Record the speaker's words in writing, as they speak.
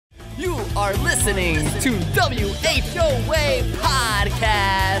are listening to WHOA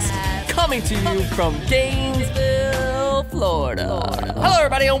Podcast, coming to you from Gainesville, Florida. Hello,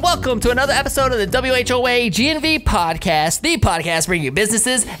 everybody, and welcome to another episode of the WHOA GNV Podcast, the podcast bringing you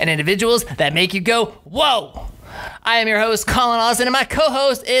businesses and individuals that make you go, whoa. I am your host, Collin, and my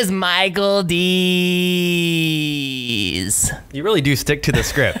co-host is Michael Dees. You really do stick to the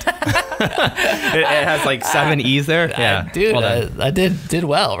script. it has like 7 E's there. Yeah, dude, well I did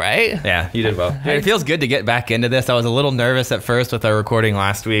well, right? Yeah, you did well. It feels good to get back into this. I was a little nervous at first with our recording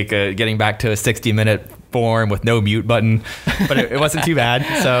last week, getting back to a 60-minute form with no mute button, but it wasn't too bad.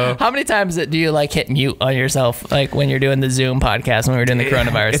 So how many times do you like hit mute on yourself, like when you're doing the Zoom podcast, when we were doing the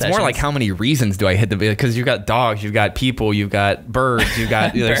coronavirus it's sessions? More like how many reasons do I hit the, because you've got dogs, you've got people, you've got birds, you've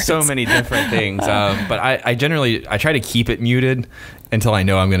got there's so many different things, but I generally try to keep it muted until I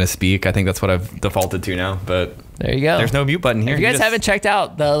know I'm going to speak. I think that's what I've defaulted to now, but there you go. There's no mute button here. If you guys haven't checked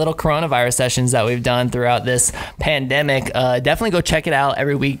out the little coronavirus sessions that we've done throughout this pandemic, definitely go check it out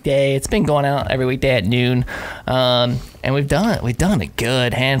every weekday. It's been going out every weekday at noon, and we've done a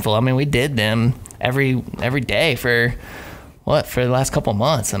good handful. I mean, we did them every day for the last couple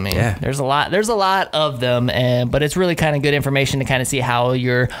months. I mean, yeah. There's a lot of them, but it's really kind of good information to kind of see how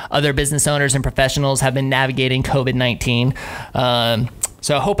your other business owners and professionals have been navigating COVID-19.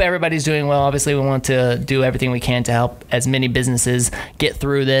 So I hope everybody's doing well. Obviously, we want to do everything we can to help as many businesses get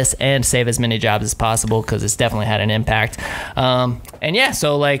through this and save as many jobs as possible, because it's definitely had an impact.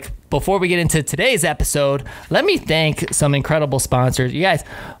 So before we get into today's episode, let me thank some incredible sponsors. You guys,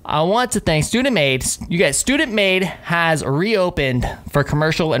 I want to thank Student Made. You guys, Student Made has reopened for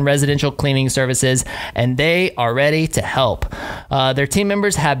commercial and residential cleaning services, and they are ready to help. Their team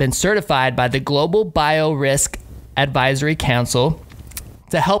members have been certified by the Global Biorisk Advisory Council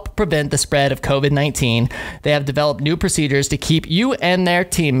to help prevent the spread of COVID-19. They have developed new procedures to keep you and their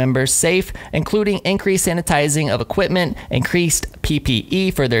team members safe, including increased sanitizing of equipment, increased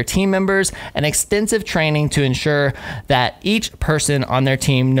PPE for their team members, and extensive training to ensure that each person on their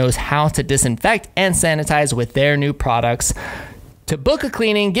team knows how to disinfect and sanitize with their new products. To book a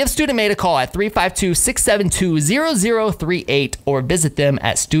cleaning, give Student Made a call at 352-672-0038 or visit them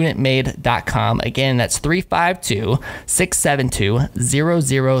at studentmade.com. Again, that's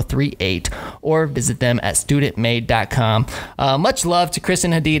 352-672-0038 or visit them at studentmade.com. Much love to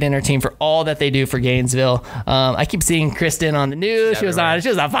Kristen Hadid and her team for all that they do for Gainesville. I keep seeing Kristen on the news. She was on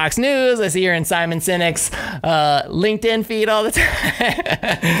Fox News. I see her in Simon Sinek's LinkedIn feed all the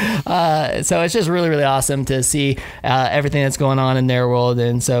time. So it's just really, really awesome to see everything that's going on in their world.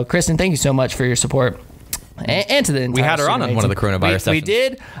 And so, Kristen, thank you so much for your support. And to the entire we had her on one of the coronavirus sessions. We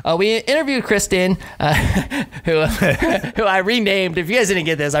did. We interviewed Kristen, who I renamed. If you guys didn't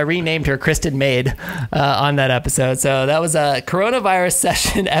get this, I renamed her Kristen Made on that episode. So that was a coronavirus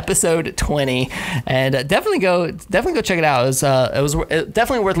session, episode 20, and definitely go check it out. It was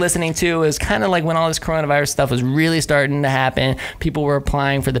definitely worth listening to. It was kind of like when all this coronavirus stuff was really starting to happen. People were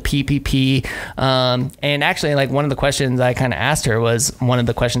applying for the PPP, and actually, like, one of the questions I kind of asked her was one of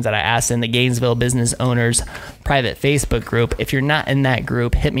the questions that I asked in the Gainesville business owners private Facebook group. If you're not in that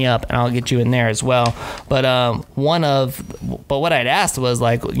group, hit me up and I'll get you in there as well. But what I'd asked was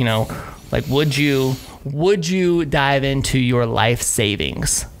would you dive into your life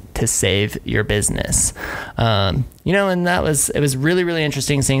savings to save your business? And it was really, really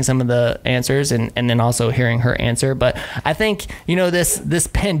interesting seeing some of the answers and then also hearing her answer. But I think, this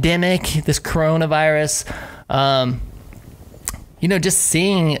pandemic, this coronavirus, just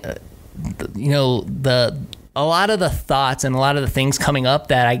seeing a lot of the thoughts and a lot of the things coming up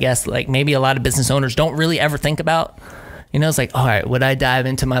that I guess like maybe a lot of business owners don't really ever think about. It's like, all right, would I dive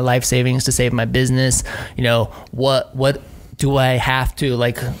into my life savings to save my business? What do I have to, do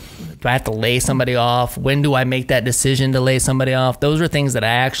I have to lay somebody off? When do I make that decision to lay somebody off? Those were things that I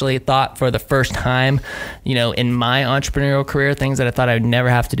actually thought for the first time, in my entrepreneurial career, things that I thought I would never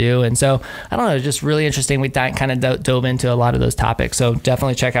have to do. And so, I don't know, it's just really interesting. We kind of dove into a lot of those topics. So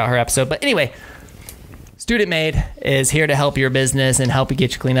definitely check out her episode. But anyway, Student Made is here to help your business and help you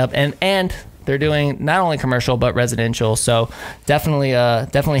get you cleaned up. And they're doing not only commercial, but residential. So definitely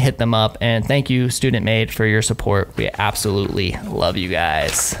hit them up. And thank you, Student Made, for your support. We absolutely love you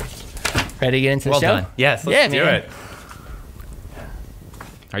guys. Ready to get into the show? Well done. Yes, let's do it.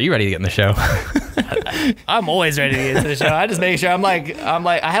 Are you ready to get in the show? I'm always ready to get into the show. I just make sure I'm like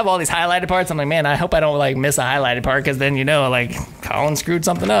I have all these highlighted parts. I'm like, man, I hope I don't miss a highlighted part, because then Collin screwed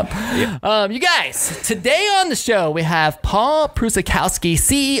something up. Yeah. You guys, today on the show we have Paul Prusakowski,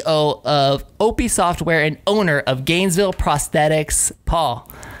 CEO of OP Software and owner of Gainesville Prosthetics. Paul,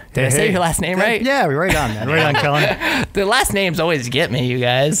 Did I say your last name right? Yeah, right on, man. Right on, Collin. The last names always get me, you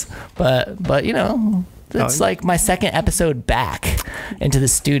guys. But you know, it's like my second episode back into the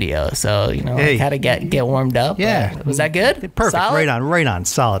studio. So, you know, I had to get warmed up. Yeah. Was that good? Perfect. Solid? Right on.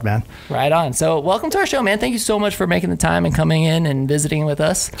 Solid, man. Right on. So welcome to our show, man. Thank you so much for making the time and coming in and visiting with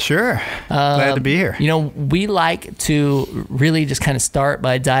us. Sure. Glad to be here. You know, we like to really just kind of start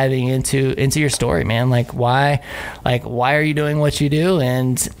by diving into your story, man. Why are you doing what you do,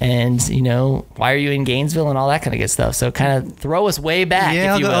 and you know, why are you in Gainesville and all that kind of good stuff. So kind of throw us way back.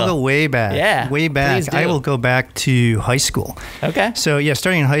 Yeah, I'll go way back. Yeah, way back. I will go back to high school. Okay. So yeah,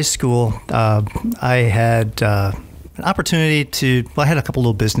 starting in high school, I had an opportunity to. Well, I had a couple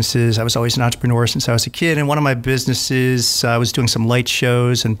little businesses. I was always an entrepreneur since I was a kid, and one of my businesses, I was doing some light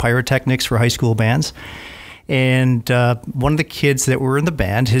shows and pyrotechnics for high school bands. And one of the kids that were in the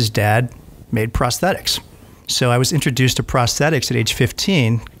band, his dad made prosthetics. So I was introduced to prosthetics at age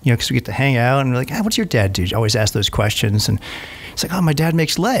 15, you know, because we get to hang out and we're like, what's your dad do? You always ask those questions. And it's like, oh, my dad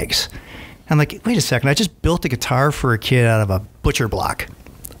makes legs. I'm like, wait a second, I just built a guitar for a kid out of a butcher block.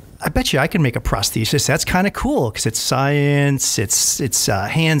 I bet you I can make a prosthesis. That's kind of cool because it's science, it's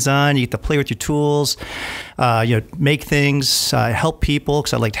hands-on, you get to play with your tools, you know, make things, help people,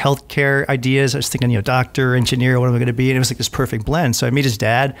 because I liked healthcare ideas. I was thinking, you know, doctor, engineer, what am I going to be? And it was like this perfect blend. So I meet his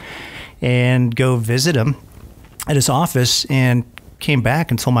dad and go visit him at his office and came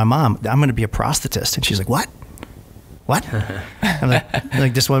back and told my mom, I'm going to be a prosthetist. And she's like, what? I'm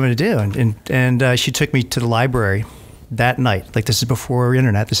like, this is what I'm going to do. And she took me to the library that night. Like, this is before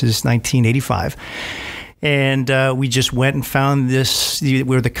internet. This is 1985. And we just went and found this,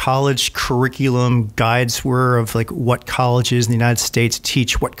 where the college curriculum guides were of like what colleges in the United States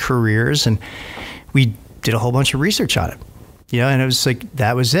teach what careers. And we did a whole bunch of research on it. You know, and it was like,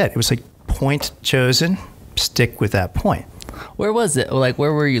 that was it. It was like, point chosen, stick with that point. Where was it? Like,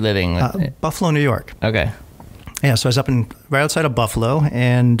 where were you living? Buffalo, New York. Okay. Yeah, so I was up right outside of Buffalo,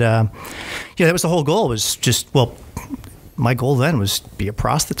 and yeah, that was the whole goal. Was just, well, my goal then was be a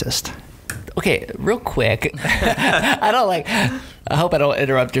prosthetist. Okay, real quick. I hope I don't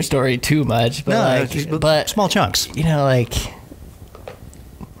interrupt your story too much, but but small chunks. You know, like,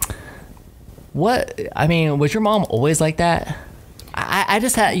 what? I mean, was your mom always like that? I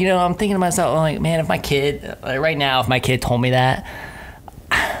just had, you know, I'm thinking to myself, like, man, if my kid, like right now, if my kid told me that,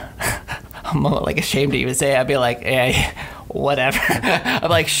 I'm like ashamed to even say it. I'd be like, yeah, whatever. I'm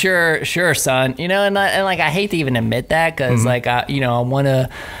like, sure, son. You know, and like, I hate to even admit that because like, you know, I want to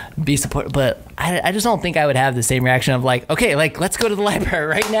be supportive, but I just don't think I would have the same reaction of like, okay, like, let's go to the library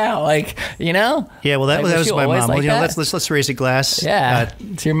right now. Like, you know? Yeah, well, that was my mom. Like, well, you know, let's raise a glass. Yeah,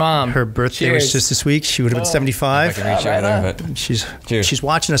 it's your mom. Her birthday was just this week. She would have been 75. I can reach over, but she's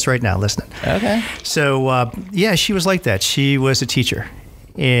watching us right now, listening. Okay. So yeah, she was like that. She was a teacher.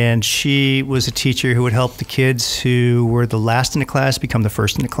 And she was a teacher who would help the kids who were the last in the class become the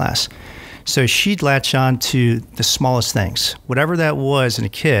first in the class. So she'd latch on to the smallest things, whatever that was in a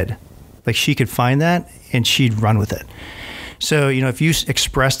kid. Like, she could find that and she'd run with it. So, you know, if you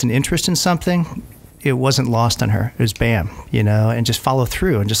expressed an interest in something, it wasn't lost on her. It was bam, you know, and just follow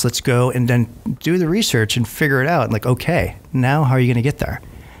through and just let's go and then do the research and figure it out. And like, okay, now how are you going to get there?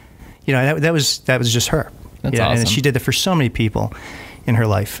 You know, that was just her. That's awesome. And she did that for so many people in her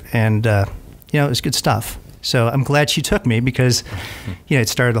life, and you know, it was good stuff. So I'm glad she took me because, you know, it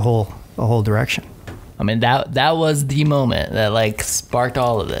started a whole direction. I mean, that was the moment that like sparked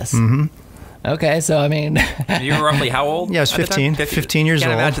all of this. Mm-hmm. Okay, so I mean, you were roughly how old? Yeah, I was 15. 15 years old.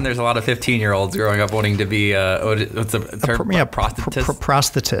 I can't imagine there's a lot of 15-year-olds growing up wanting to be what's the term? Prosthetist.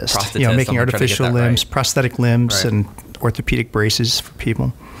 Prosthetist. You know, making artificial limbs, right. Prosthetic limbs, right. And orthopedic braces for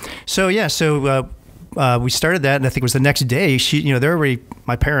people. So yeah, we started that, and I think it was the next day. You know, they're already,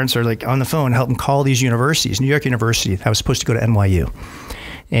 my parents are like on the phone helping call these universities. New York University, I was supposed to go to NYU,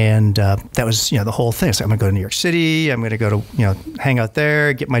 and that was, you know, the whole thing. So I'm going to go to New York City. I'm going to go to, you know, hang out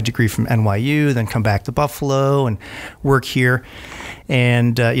there, get my degree from NYU, then come back to Buffalo and work here.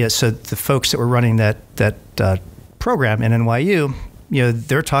 And yeah, so the folks that were running that program in NYU, you know,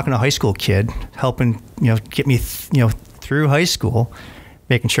 they're talking to a high school kid, helping, you know, get me, you know, through high school,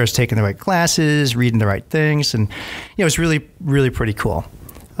 making sure I was taking the right classes, reading the right things. And, you know, it was really, really pretty cool.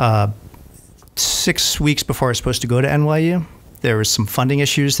 6 weeks before I was supposed to go to NYU, there was some funding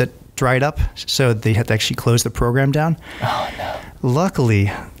issues that dried up, so they had to actually close the program down. Oh, no. Luckily,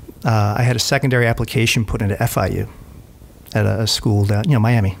 I had a secondary application put into FIU at a school down, you know,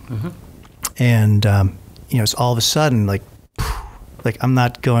 Miami. Mm-hmm. And, you know, it's all of a sudden like I'm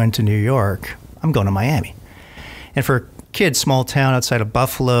not going to New York, I'm going to Miami. And for kids, small town outside of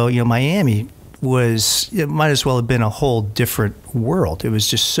Buffalo, you know, Miami it might as well have been a whole different world. It was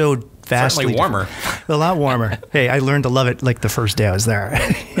just so vastly certainly warmer. A lot warmer. Hey, I learned to love it like the first day I was there.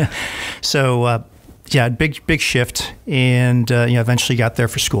 So, big shift, and eventually got there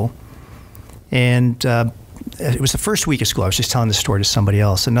for school. And it was the first week of school. I was just telling this story to somebody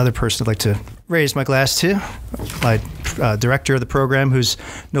else. Another person I'd like to raise my glass to, my director of the program, who's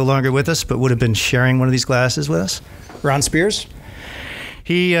no longer with us, but would have been sharing one of these glasses with us, Ron Spears.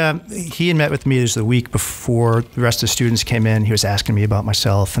 He had met with me. It was the week before the rest of the students came in. He was asking me about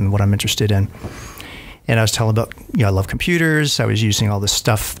myself and what I'm interested in. And I was telling him about, I love computers. I was using all this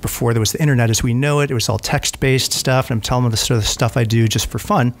stuff before there was the internet as we know it. It was all text-based stuff. And I'm telling him the sort of stuff I do just for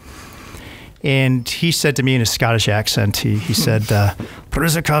fun. And he said to me in a Scottish accent, he said,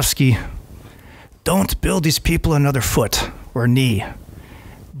 Prusakowski, don't build these people another foot or knee.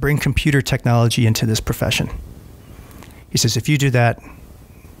 Bring computer technology into this profession. He says, if you do that,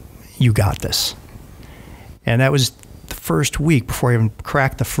 you got this. And that was the first week before I even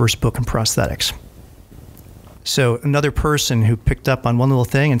cracked the first book in prosthetics. So another person who picked up on one little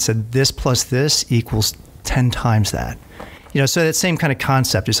thing and said, this plus this equals 10 times that. So that same kind of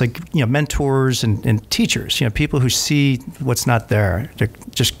concept. It's like, mentors and teachers, people who see what's not there. They're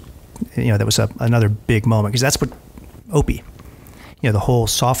just, that was another big moment, because that's what OPI, the whole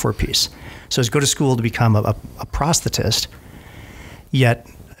software piece. So I was go to school to become a prosthetist, yet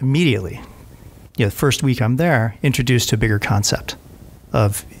immediately, the first week I'm there, introduced to a bigger concept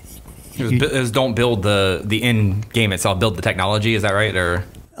of... It was don't build the end game itself, build the technology. Is that right? Or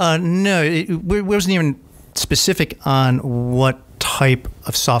no, it wasn't even specific on what type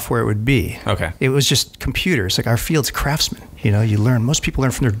of software it would be. Okay. It was just computers. Like, our field's craftsmen. You learn. Most people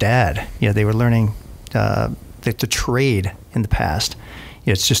learn from their dad. They were learning the trade in the past.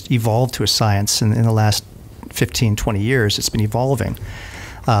 It's just evolved to a science, and in the last 15, 20 years, it's been evolving.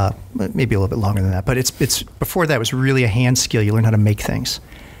 Maybe a little bit longer than that, but it's before that, it was really a hand skill. You learn how to make things,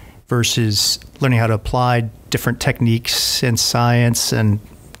 versus learning how to apply different techniques in science and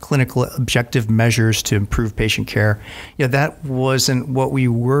clinical objective measures to improve patient care. That wasn't what we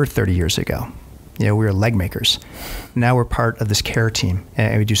were 30 years ago. We were leg makers. Now we're part of this care team,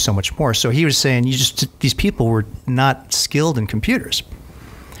 and we do so much more. So he was saying, these people were not skilled in computers.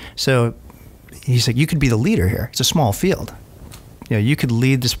 So he's like, you could be the leader here. It's a small field. You could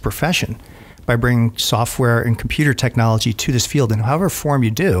lead this profession by bringing software and computer technology to this field. And however form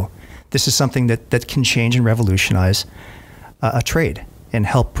you do, this is something that can change and revolutionize a trade and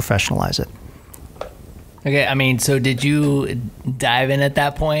help professionalize it. Okay, so did you dive in at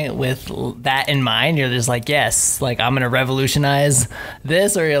that point with that in mind? You're just like, yes, like, I'm going to revolutionize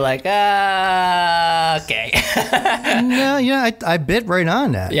this, or you're like, okay. No, I bit right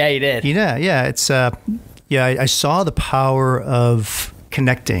on that. Yeah, you did. Yeah, it's I saw the power of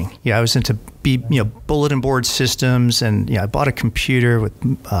connecting. I was into bulletin board systems, and I bought a computer with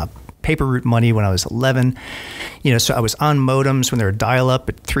paper route money when I was 11. So I was on modems when they were dial-up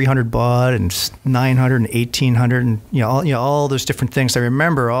at 300 baud and 900 and 1800, and all those different things. I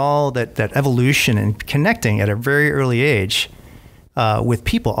remember all that evolution and connecting at a very early age with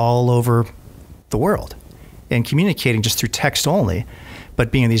people all over the world, and communicating just through text only,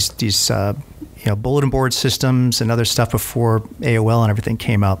 but being in these bulletin board systems and other stuff before AOL and everything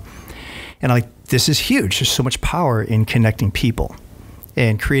came out. And I'm like, this is huge. There's so much power in connecting people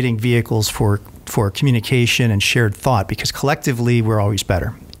and creating vehicles for communication and shared thought, because collectively we're always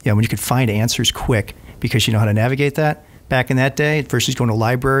better. When you could find answers quick because you know how to navigate that back in that day, versus going to a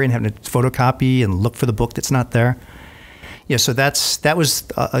library and having to photocopy and look for the book that's not there. So that was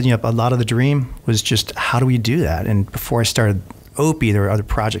a lot of the dream, was just, how do we do that? And before I started OPI, there were other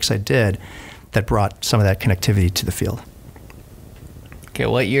projects I did that brought some of that connectivity to the field. Okay,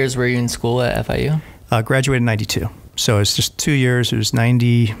 what years were you in school at FIU? Graduated in 92. So it's just 2 years. It was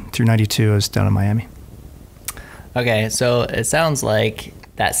 90 through 92. I was down in Miami. Okay, so it sounds like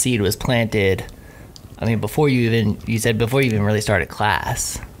that seed was planted, before you even really started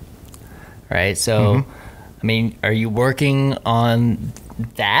class, right? So, are you working on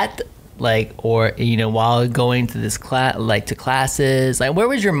that? Or while going to this class, to classes, where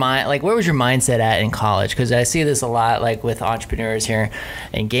was your mindset at in college? Because I see this a lot, with entrepreneurs here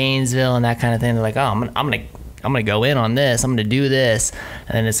in Gainesville and that kind of thing. They're like, oh, I'm gonna go in on this. I'm gonna do this,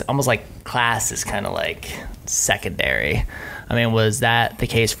 and then it's almost like class is kind of like secondary. Was that the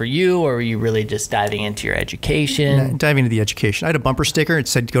case for you, or were you really just diving into your education? Diving into the education. I had a bumper sticker. It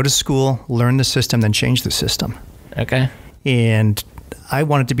said, "Go to school, learn the system, then change the system." Okay. And I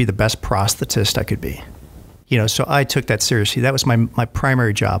wanted to be the best prosthetist I could be. So I took that seriously. That was my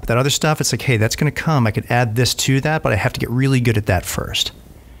primary job. That other stuff, it's like, hey, that's going to come. I could add this to that, but I have to get really good at that first.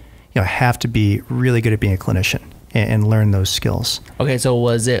 have to be really good at being a clinician and learn those skills. Okay, so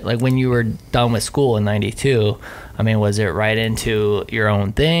was it like when you were done with school in '92? I mean, was it right into your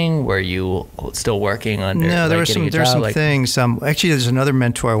own thing? Were you still working under? No, there were some like, things. Actually, there's another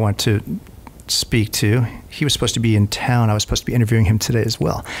mentor I want to speak to. He was supposed to be in town. I was supposed to be interviewing him today as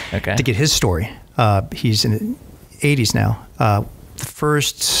well. Okay. To get his story. He's in the 80s now. The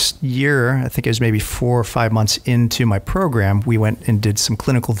first year, I think it was maybe 4 or 5 months into my program, we went and did some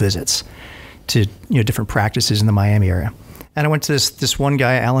clinical visits to different practices in the Miami area. And I went to this one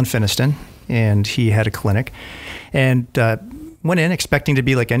guy, Alan Finiston, and he had a clinic, and went in expecting to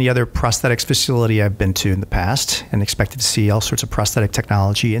be like any other prosthetics facility I've been to in the past, and expected to see all sorts of prosthetic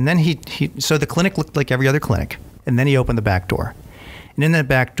technology. And then so the clinic looked like every other clinic, and then he opened the back door. And in that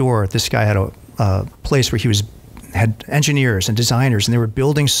back door, this guy had a place where he had engineers and designers, and they were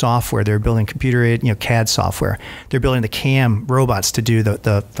building software. They were building computer-aided, CAD software. They're building the CAM robots to do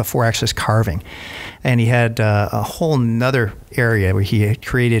the 4-axis carving. And he had a whole nother area where he had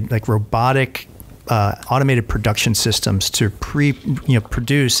created like robotic automated production systems to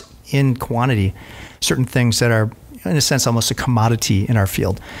produce in quantity certain things that are, in a sense, almost a commodity in our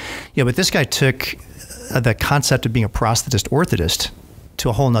field. But this guy took the concept of being a prosthetist orthotist to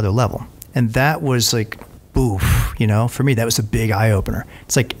a whole nother level. And that was like, boof, for me, that was a big eye opener.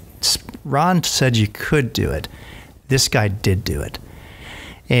 It's like, Ron said you could do it. This guy did do it.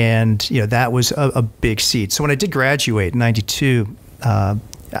 And, that was a big seed. So when I did graduate in '92,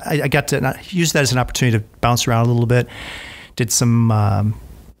 I got to use that as an opportunity to bounce around a little bit. Did some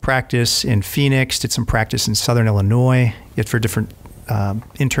practice in Phoenix, did some practice in Southern Illinois for different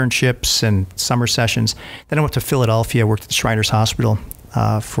internships and summer sessions. Then I went to Philadelphia, worked at the Shriners Hospital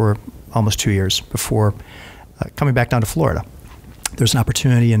for almost 2 years before coming back down to Florida. There's an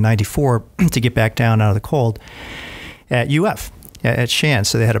opportunity in '94 to get back down out of the cold at UF, at Shands.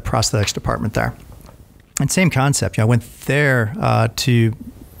 So they had a prosthetics department there. And same concept. I went there to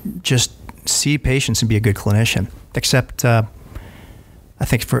just see patients and be a good clinician. Except I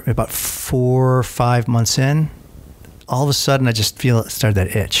think for about 4 or 5 months in, all of a sudden I just feel it started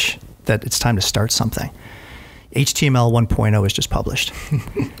that itch that it's time to start something. HTML 1.0 was just published.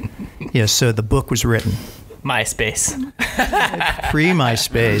 So the book was written. MySpace.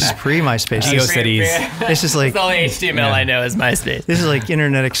 Pre-MySpace. GeoCities. This is like the only HTML I know is MySpace. This is like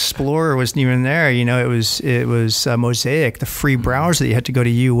Internet Explorer wasn't even there. It was Mosaic, the free browser that you had to go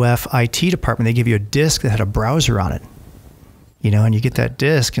to UF IT department. They give you a disk that had a browser on it. And you get that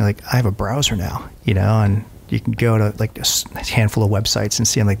disk, and you're like, I have a browser now. And you can go to like a handful of websites and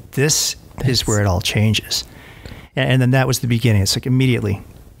see. I'm like, this is where it all changes. And then that was the beginning. It's like immediately,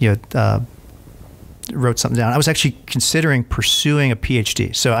 wrote something down. I was actually considering pursuing a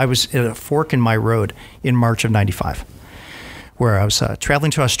PhD. So I was at a fork in my road in March of '95, where I was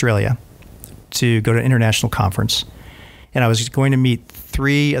traveling to Australia to go to an international conference. And I was going to meet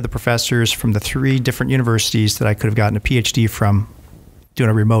 3 of the professors from the 3 different universities that I could have gotten a PhD from, doing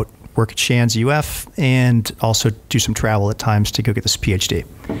a remote work at Shands UF, and also do some travel at times to go get this PhD.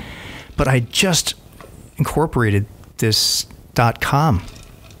 But I just incorporated this .com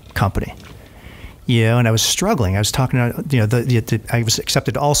company. And I was struggling. I was talking to, I was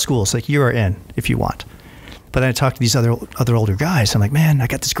accepted to all schools, like, you are in if you want. But then I talked to these other older guys. I'm like, man, I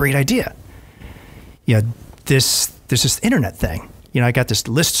got this great idea. There's this internet thing. I got this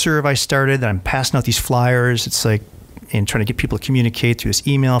listserv I started that I'm passing out these flyers. It's like, and trying to get people to communicate through this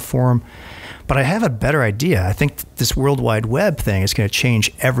email form. But I have a better idea. I think this World Wide Web thing is going to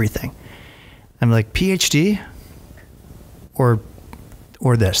change everything. I'm like, PhD or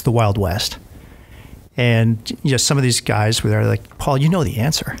this, the Wild West. And some of these guys were there like, Paul, you know the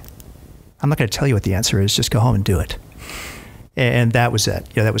answer. I'm not going to tell you what the answer is. Just go home and do it. And that was it.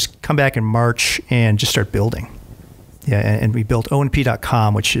 That was come back in March and just start building. And we built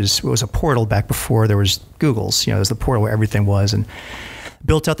onp.com, which was a portal back before there was Google's. It was the portal where everything was, and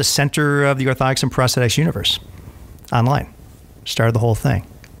built out the center of the orthotics and prosthetics universe online. Started the whole thing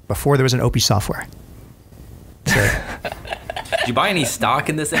before there was an OP software. So, did you buy any stock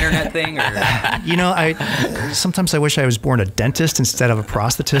in this internet thing? Or? I sometimes I wish I was born a dentist instead of a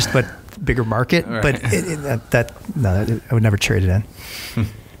prosthetist, but bigger market. Right. But I would never trade it in.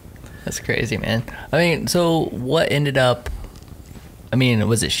 That's crazy, man. I mean, so what ended up? I mean,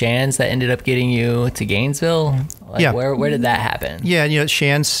 was it Shands that ended up getting you to Gainesville? Like, yeah. Where did that happen? Yeah,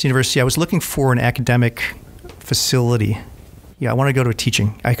 Shands University. I was looking for an academic facility. I wanted to go to a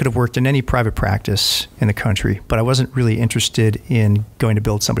teaching. I could have worked in any private practice in the country, but I wasn't really interested in going to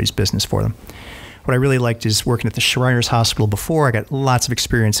build somebody's business for them. What I really liked is working at the Shriners Hospital before. I got lots of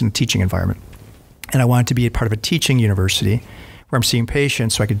experience in a teaching environment. And I wanted to be a part of a teaching university where I'm seeing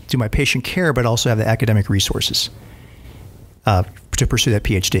patients so I could do my patient care, but also have the academic resources to pursue that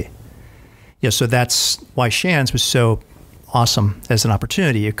PhD. So that's why Shands was so awesome as an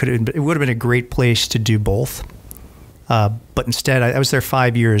opportunity. It would have been a great place to do both. But instead, I was there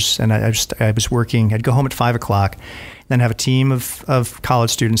 5 years, and I was working. I'd go home at 5 o'clock, then have a team of college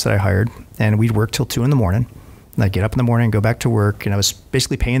students that I hired, and we'd work till 2 in the morning. And I'd get up in the morning and go back to work, and I was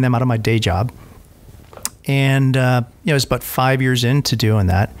basically paying them out of my day job. And it was about 5 years into doing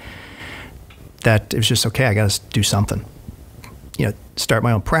that it was just, okay, I got to do something. Start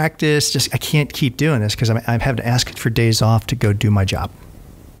my own practice. I can't keep doing this because I'm having to ask for days off to go do my job.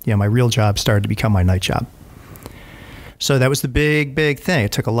 My real job started to become my night job. So that was the big thing.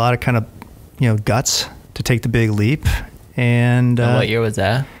 It took a lot of kind of, guts to take the big leap. And what year was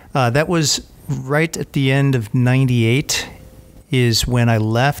that? That was right at the end of 98 is when I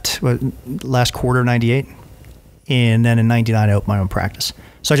left, last quarter of 98. And then in 99, I opened my own practice.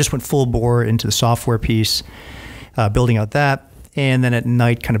 So I just went full bore into the software piece, building out that. And then at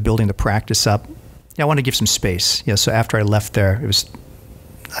night, kind of building the practice up. I wanted to give some space. So after I left there,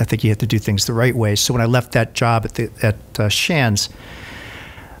 I think you have to do things the right way. So when I left that job at Shands,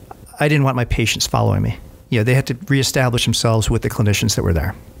 I didn't want my patients following me. They had to reestablish themselves with the clinicians that were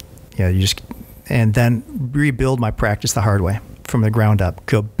there. And then rebuild my practice the hard way from the ground up.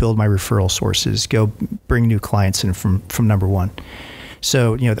 Go build my referral sources. Go bring new clients in from number one.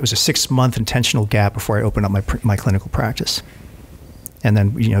 So there was a 6-month intentional gap before I opened up my clinical practice. And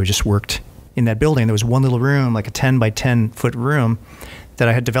then just worked in that building. There was one little room, like a 10 by 10 foot room, that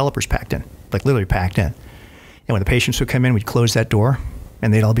I had developers packed in, like literally packed in. And when the patients would come in, we'd close that door,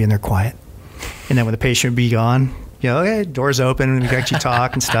 and they'd all be in there quiet. And then when the patient would be gone, okay, door's open, and we could actually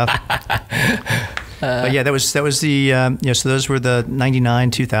talk and stuff. But yeah, that was the so those were the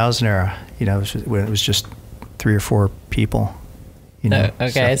 99, 2000 era. When it was just 3 or 4 people.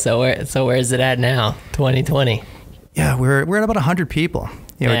 Okay, so where is it at now? 2020. Yeah, we're at about 100 people.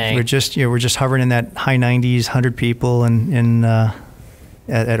 We're just hovering in that high 90s, 100 people, and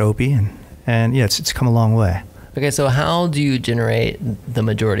at Opie, and it's come a long way. Okay, so how do you generate the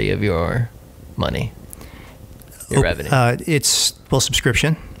majority of your money, your revenue? It's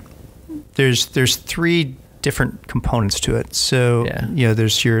subscription. There's 3 different components to it. So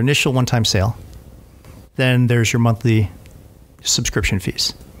there's your initial one-time sale, then there's your monthly subscription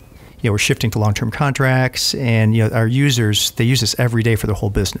fees. We're shifting to long-term contracts, and our users, they use this every day for their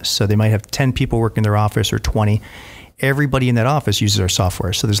whole business. So they might have 10 people working in their office or 20. Everybody in that office uses our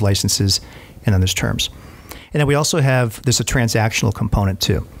software. So there's licenses, and then there's terms. And then we also have, there's a transactional component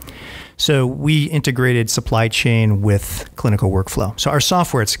too. So we integrated supply chain with clinical workflow. So our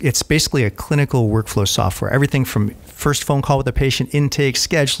software, it's basically a clinical workflow software. Everything from first phone call with the patient, intake,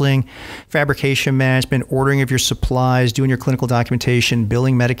 scheduling, fabrication management, ordering of your supplies, doing your clinical documentation,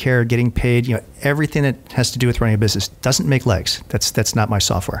 billing Medicare, getting paid, everything that has to do with running a business. Doesn't make legs. That's not my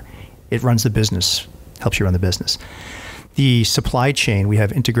software. It runs the business, helps you run the business. The supply chain, we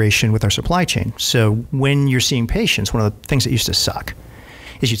have integration with our supply chain. So when you're seeing patients, one of the things that used to suck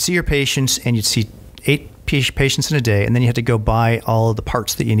is you'd see your patients and you'd see 8 patients in a day, and then you had to go buy all of the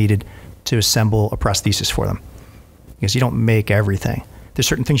parts that you needed to assemble a prosthesis for them. Because you don't make everything. There's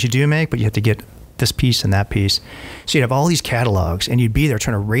certain things you do make, but you have to get this piece and that piece. So you'd have all these catalogs, and you'd be there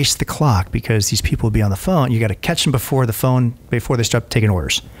trying to race the clock because these people would be on the phone. You got to catch them before they start taking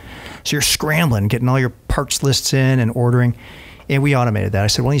orders. So you're scrambling, getting all your parts lists in and ordering. And we automated that. I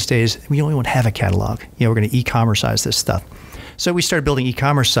said, one of these days, we only won't have a catalog. We're going to e-commerceize this stuff. So we started building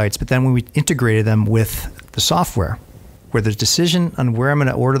e-commerce sites, but then when we integrated them with the software, where the decision on where I'm going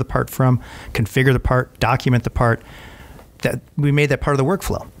to order the part from, configure the part, document the part, that we made that part of the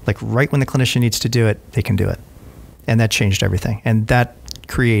workflow. Like right when the clinician needs to do it, they can do it. And that changed everything. And that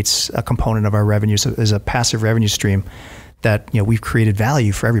creates a component of our revenues as a passive revenue stream that we've created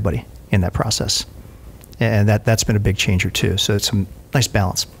value for everybody in that process. And that's been a big changer too. So it's a nice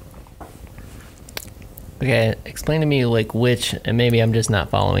balance. Okay, explain to me which, and maybe I'm just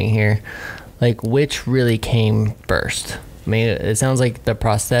not following here, which really came first? I mean, it sounds like the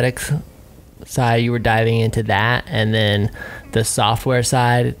prosthetics side, you were diving into that, and then the software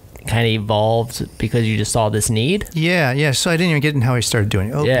side kind of evolved because you just saw this need? Yeah. So I didn't even get in how I started doing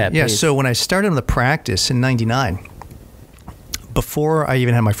it. Okay. Yeah. So when I started in the practice in 99, before I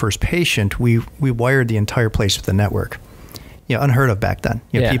even had my first patient, we wired the entire place with the network. Unheard of back then.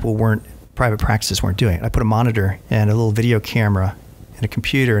 Private practices weren't doing it. I put a monitor and a little video camera and a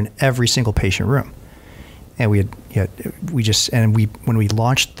computer in every single patient room. And when we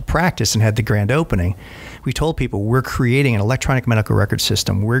launched the practice and had the grand opening, we told people we're creating an electronic medical record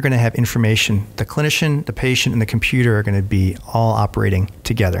system. We're going to have information. The clinician, the patient, and the computer are going to be all operating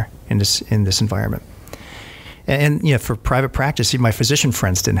together in this environment. And for private practice, even my physician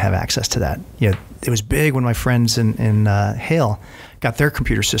friends didn't have access to that. It was big when my friends in Hale got their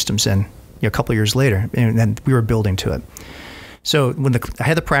computer systems in a couple of years later, and then we were building to it. So when I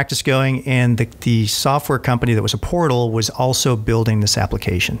had the practice going, and the software company that was a portal was also building this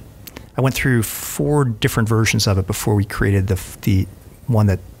application. I went through 4 different versions of it before we created the one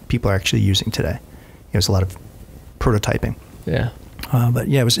that people are actually using today. It was a lot of prototyping. Yeah. But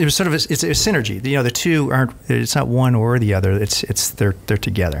yeah, it was sort of it's a synergy. The two aren't. It's not one or the other. They're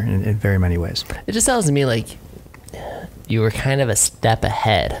together in very many ways. It just sounds to me like you were kind of a step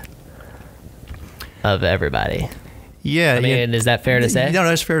ahead of everybody. Yeah. I mean, is that fair to say? No,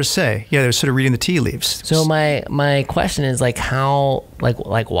 that's fair to say. Yeah, they're sort of reading the tea leaves. So my question is like how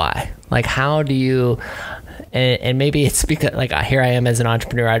why? Like how do you? And maybe it's because like here I am as an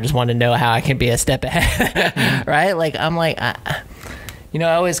entrepreneur. I just want to know how I can be a step ahead, right? Like I'm like, I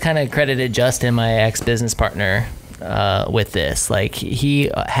always kind of credited Justin, my ex-business partner, with this. Like he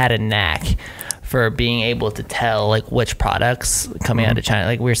had a knack for being able to tell like which products coming out of China.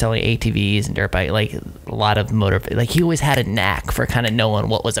 Like we were selling ATVs and dirt bike, like a lot of motor. Like he always had a knack for kind of knowing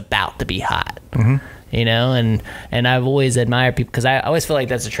what was about to be hot. And I've always admired people because I always feel like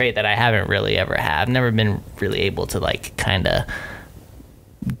that's a trait that I haven't really ever had. I've never been really able to like kind of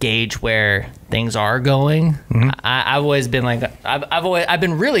gauge where things are going. I've always been like I've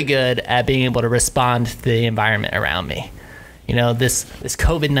been really good at being able to respond to the environment around me. This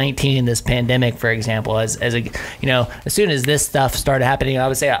COVID-19, this pandemic, for example, as soon as this stuff started happening, I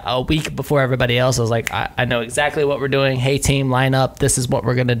would say a week before everybody else, I was like, I know exactly what we're doing. Hey team, line up. This is what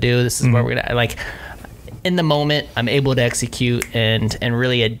we're gonna do. This is what we're gonna like. In the moment, I'm able to execute and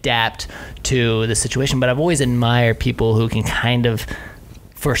really adapt to the situation. But I've always admired people who can kind of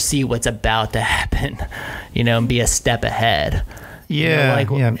foresee what's about to happen, and be a step ahead. Yeah,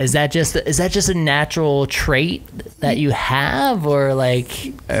 yeah. Is that just a natural trait that you have, or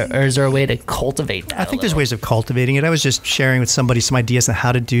is there a way to cultivate that? I think there's ways of cultivating it. I was just sharing with somebody some ideas on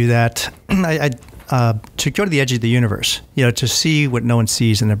how to do that. To go to the edge of the universe, to see what no one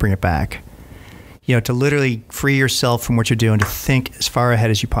sees and then bring it back. To literally free yourself from what you're doing, to think as far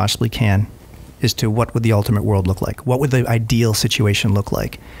ahead as you possibly can as to what would the ultimate world look like? What would the ideal situation look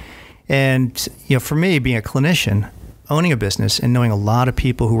like? And, for me, being a clinician, owning a business and knowing a lot of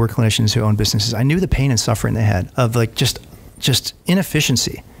people who were clinicians who own businesses, I knew the pain and suffering they had of like just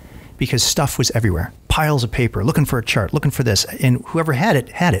inefficiency because stuff was everywhere. Piles of paper, looking for a chart, looking for this. And whoever had it,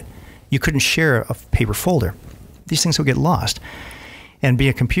 had it. You couldn't share a paper folder. These things would get lost. And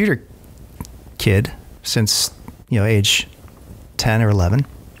being a computer kid since age 10 or 11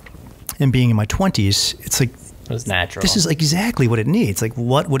 and being in my 20s, it's like it was natural. This is exactly what it needs. Like,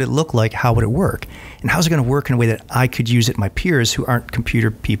 what would it look like? How would it work? And how's it going to work in a way that I could use it? My peers who aren't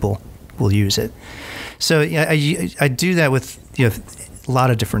computer people will use it. So I do that with a lot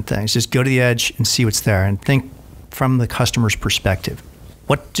of different things. Just go to the edge and see what's there and think from the customer's perspective.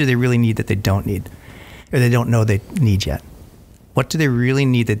 What do they really need that they don't need, or they don't know they need yet? What do they really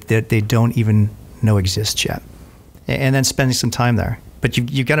need that they don't even know exists yet? And then spending some time there. But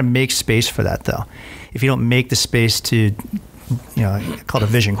you've got to make space for that, though. If you don't make the space to, I call it a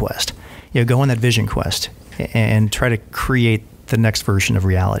vision quest. Go on that vision quest and try to create the next version of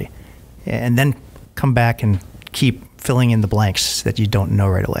reality. And then come back and keep filling in the blanks that you don't know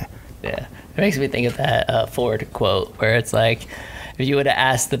right away. Yeah. It makes me think of that Ford quote where it's like, if you would have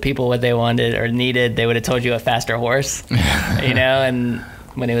asked the people what they wanted or needed, they would have told you a faster horse, and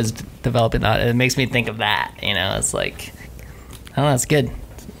when he was developing that, it makes me think of that, it's like, I don't know, it's good.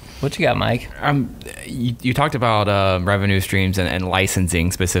 What you got, Mike? You talked about revenue streams and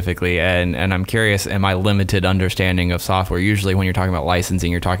licensing specifically, and I'm curious, in my limited understanding of software, usually when you're talking about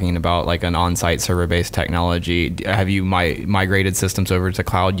licensing, you're talking about like an on-site server-based technology. Have you migrated systems over to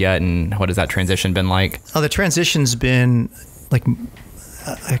cloud yet, and what has that transition been like? Oh, the transition's been like,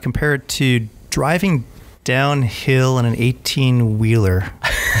 I compare it to driving downhill in an 18-wheeler,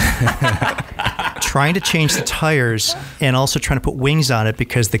 trying to change the tires and also trying to put wings on it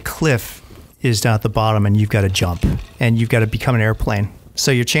because the cliff is down at the bottom and you've got to jump and you've got to become an airplane.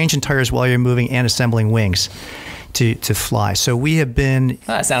 So you're changing tires while you're moving and assembling wings to fly. So we have been...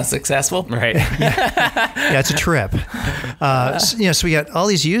 Oh, that sounds successful. Right. Yeah, it's a trip. So we got all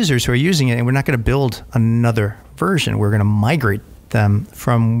these users who are using it, and we're not going to build another version. We're going to migrate them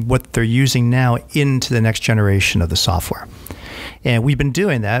from what they're using now into the next generation of the software. And we've been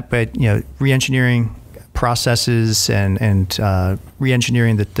doing that, but re-engineering processes and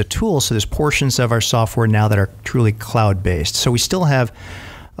re-engineering the tools. So there's portions of our software now that are truly cloud-based. So we still have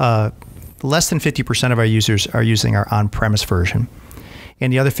less than 50% of our users are using our on-premise version.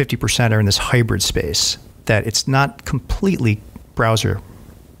 And the other 50% are in this hybrid space that it's not completely browser,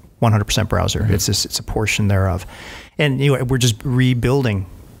 100% browser. Mm-hmm. It's a portion thereof. And we're just rebuilding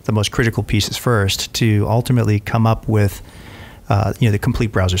the most critical pieces first to ultimately come up with the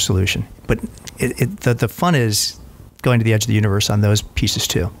complete browser solution. But the fun is going to the edge of the universe on those pieces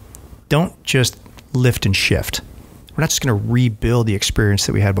too. Don't just lift and shift. We're not just going to rebuild the experience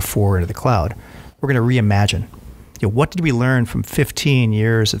that we had before into the cloud. We're going to reimagine. What did we learn from 15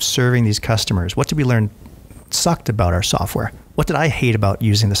 years of serving these customers? What did we learn sucked about our software? What did I hate about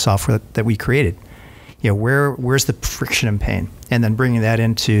using the software that we created? Where's the friction and pain? And then bringing that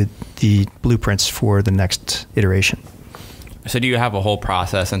into the blueprints for the next iteration. So do you have a whole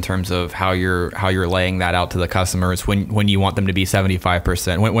process in terms of how you're laying that out to the customers when you want them to be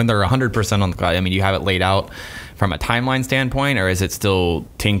 75%, when they're 100% on the cloud? I mean, you have it laid out from a timeline standpoint, or is it still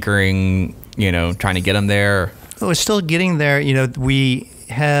tinkering, trying to get them there? Oh, it's still getting there. We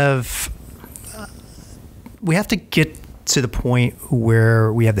have to get to the point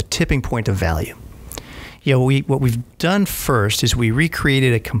where we have the tipping point of value. What we've done first is we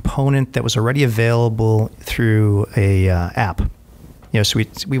recreated a component that was already available through a app. So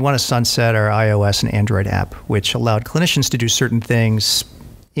we want to sunset our iOS and Android app, which allowed clinicians to do certain things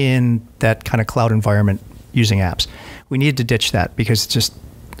in that kind of cloud environment using apps. We needed to ditch that because it's just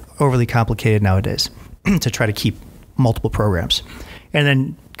overly complicated nowadays to try to keep multiple programs, and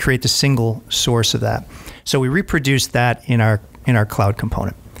then create the single source of that. So we reproduced that in our cloud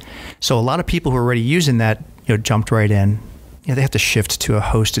component. So a lot of people who are already using that, jumped right in. They have to shift to a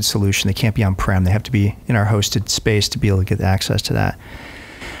hosted solution. They can't be on-prem. They have to be in our hosted space to be able to get access to that.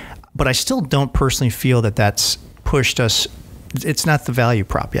 But I still don't personally feel that that's pushed us. It's not the value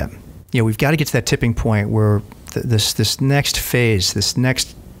prop yet. We've got to get to that tipping point where this next phase, this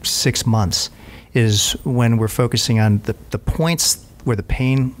next 6 months, is when we're focusing on the points where the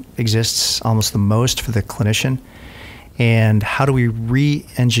pain exists almost the most for the clinician, and how do we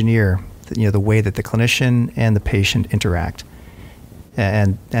re-engineer the way that the clinician and the patient interact,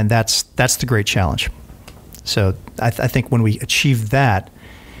 and that's the great challenge. So I think when we achieve that,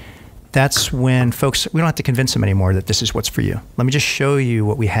 that's when folks, we don't have to convince them anymore that this is what's for you. Let me just show you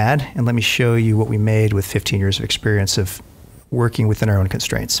what we had, and let me show you what we made with 15 years of experience of working within our own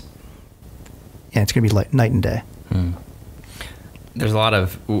constraints. And it's going to be night and day. There's a lot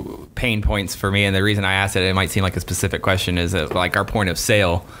of pain points for me, and the reason I asked it might seem like a specific question, is that like our point of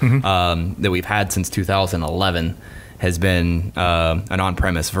sale that we've had since 2011 has been an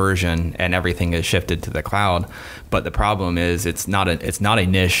on-premise version, and everything is shifted to the cloud. But the problem is it's not a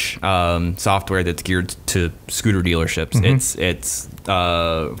niche software that's geared to scooter dealerships. It's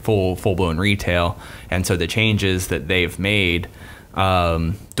full-blown retail, and so the changes that they've made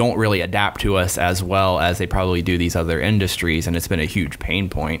don't really adapt to us as well as they probably do these other industries, and it's been a huge pain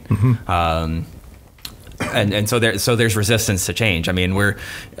point. And so there's resistance to change. I mean,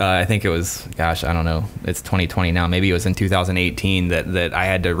 I think it was, gosh, I don't know, it's 2020 now. Maybe it was in 2018 that I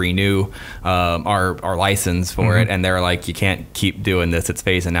had to renew our license for it, and they're like, you can't keep doing this. It's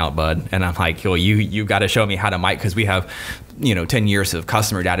phasing out, bud. And I'm like, well, you got to show me how to migrate, because we have 10 years of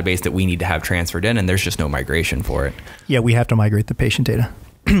customer database that we need to have transferred in, and there's just no migration for it. Yeah, we have to migrate the patient data.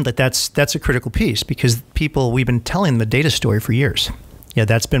 That's a critical piece, because we've been telling the data story for years.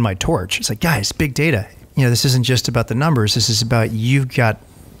 That's been my torch. It's like, guys, big data. This isn't just about the numbers. This is about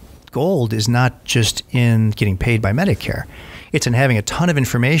gold is not just in getting paid by Medicare. It's in having a ton of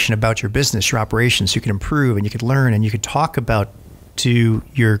information about your business, your operations, so you can improve and you could learn and you could talk about to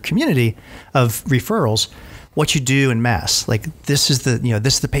your community of referrals what you do in mass. Like, this is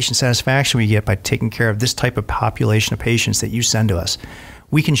the patient satisfaction we get by taking care of this type of population of patients that you send to us.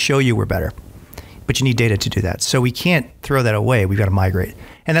 We can show you we're better, but you need data to do that. So we can't throw that away. We've got to migrate.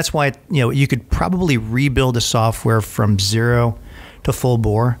 And that's why, you could probably rebuild a software from zero to full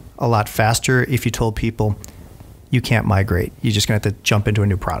bore a lot faster if you told people you can't migrate. You're just going to have to jump into a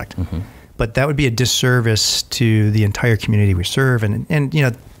new product. But that would be a disservice to the entire community we serve. And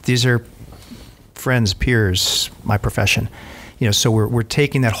these are friends, peers, my profession. So we're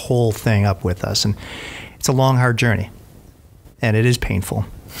taking that whole thing up with us. And it's a long, hard journey. And it is painful.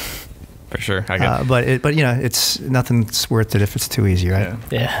 For sure. But it's nothing's worth it if it's too easy, right?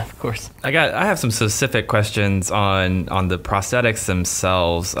 Yeah, of course. I have some specific questions on the prosthetics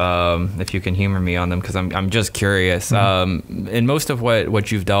themselves. If you can humor me on them, because I'm just curious. In most of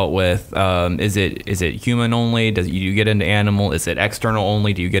what you've dealt with, is it human only? Do you get into animal? Is it external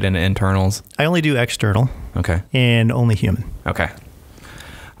only? Do you get into internals? I only do external. Okay. And only human. Okay.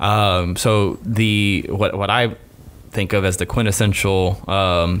 So what I think of as the quintessential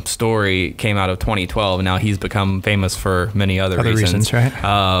story came out of 2012. Now he's become famous for many other reasons, right?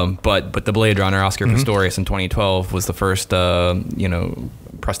 But the Blade Runner, Oscar Pistorius, in 2012 was the first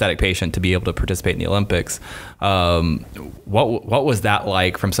prosthetic patient to be able to participate in the Olympics. What was that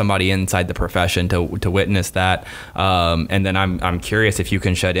like from somebody inside the profession to witness that? And then I'm curious if you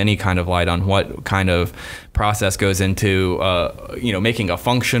can shed any kind of light on what kind of process goes into making a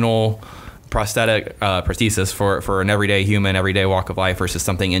functional prosthesis for an everyday human, everyday walk of life versus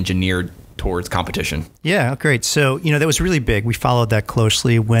something engineered towards competition. Yeah, great. So, that was really big. We followed that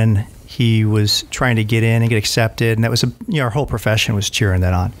closely when he was trying to get in and get accepted. And that was, our whole profession was cheering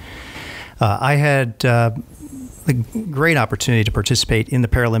that on. I had a great opportunity to participate in the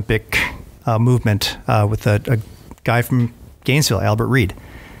Paralympic movement with a guy from Gainesville, Albert Reed.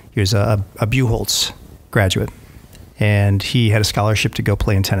 He was a Buchholz graduate. And he had a scholarship to go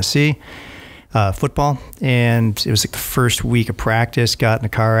play in Tennessee. Football, and it was like the first week of practice, got in a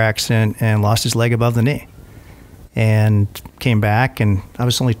car accident and lost his leg above the knee, and came back, and I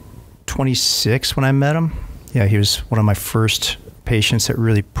was only 26 when I met him. Yeah, he was one of my first patients that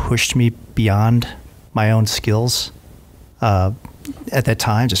really pushed me beyond my own skills at that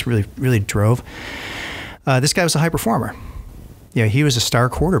time, just really, really drove. This guy was a high performer. He was a star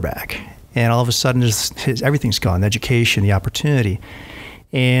quarterback, and all of a sudden everything's gone, the education, the opportunity.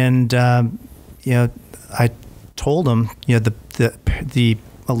 And I told him, the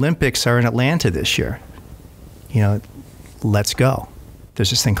Olympics are in Atlanta this year. Let's go. There's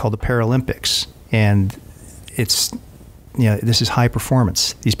this thing called the Paralympics, and it's, this is high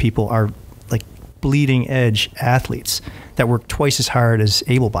performance. These people are like bleeding edge athletes that work twice as hard as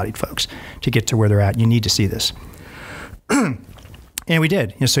able-bodied folks to get to where they're at. You need to see this. And we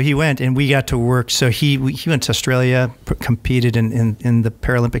did. So he went, and we got to work. So he went to Australia, competed in the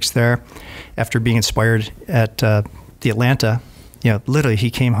Paralympics there, after being inspired at the Atlanta. Literally, he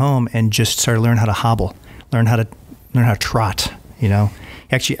came home and just started learning how to hobble, learn how to trot.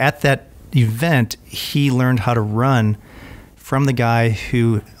 Actually, at that event, he learned how to run from the guy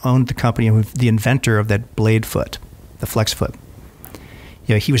who owned the company, the inventor of that blade foot, the flex foot.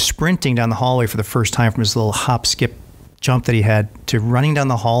 He was sprinting down the hallway for the first time from his little hop, skip, jump that he had to running down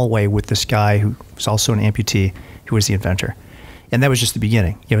the hallway with this guy who was also an amputee, who was the inventor. And that was just the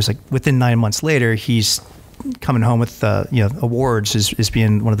beginning. It was like within 9 months later, he's coming home with awards as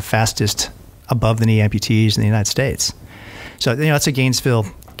being one of the fastest above the knee amputees in the United States. So that's a Gainesville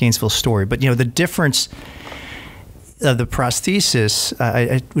story. But the difference of the prosthesis,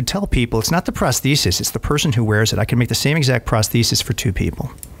 I would tell people, it's not the prosthesis, it's the person who wears it. I can make the same exact prosthesis for two people.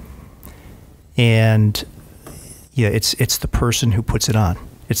 And it's the person who puts it on.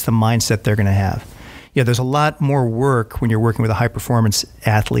 It's the mindset they're going to have. There's a lot more work when you're working with a high-performance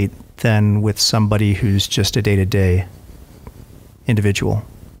athlete than with somebody who's just a day-to-day individual.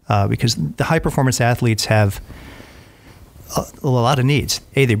 Because the high-performance athletes have a lot of needs.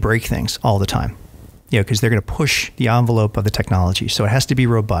 They break things all the time. Because they're going to push the envelope of the technology. So it has to be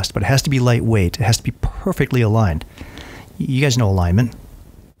robust, but it has to be lightweight. It has to be perfectly aligned. You guys know alignment.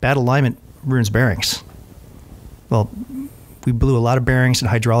 Bad alignment ruins bearings. Well, we blew a lot of bearings and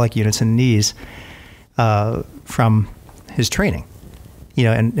hydraulic units and knees from his training.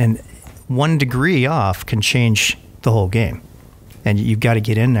 And 1 degree off can change the whole game. And you've got to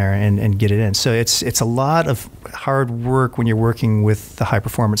get in there and get it in. So it's a lot of hard work when you're working with the high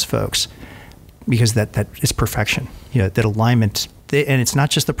performance folks, because that is perfection. That alignment, and it's not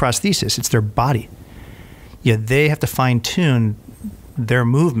just the prosthesis, it's their body. They have to fine tune their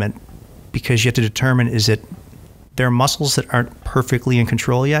movement, because you have to determine, is it their muscles that aren't perfectly in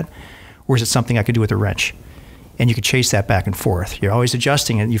control yet, or is it something I could do with a wrench? And you could chase that back and forth. You're always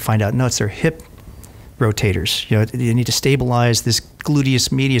adjusting it, and you find out, no, it's their hip rotators. They need to stabilize this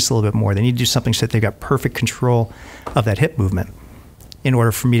gluteus medius a little bit more. They need to do something so that they've got perfect control of that hip movement in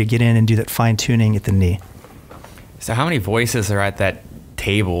order for me to get in and do that fine tuning at the knee. So how many voices are at that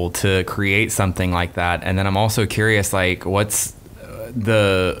table to create something like that? And then I'm also curious, like, what's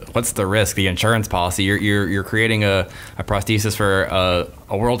the risk, the insurance policy? You're creating a prosthesis for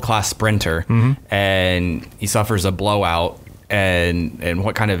a world-class sprinter, and he suffers a blowout, and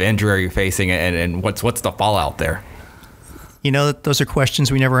what kind of injury are you facing, and what's the fallout there? You know, those are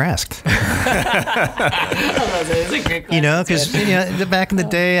questions we never asked. You know, because back in the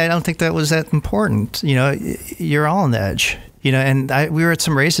day, I don't think that was that important. You know, you're all on the edge. You know, and we were at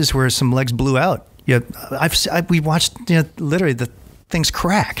some races where some legs blew out. You know, we watched, you know, literally the things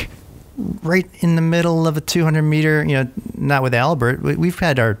crack right in the middle of a 200 meter. You know, not with Albert. We've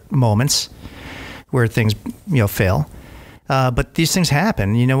had our moments where things, you know, fail, but these things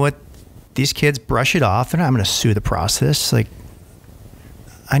happen. You know what? These kids brush it off, and I'm going to sue the process. Like,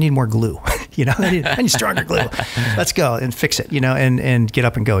 I need more glue. You know, I need stronger glue. Let's go and fix it. You know, and get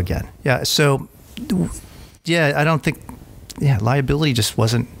up and go again. Yeah. So, yeah, I don't think. Yeah, liability just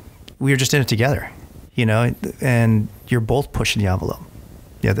wasn't. We were just in it together. You know, and you're both pushing the envelope.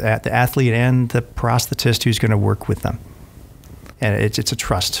 Yeah, the athlete and the prosthetist who's going to work with them, and it's a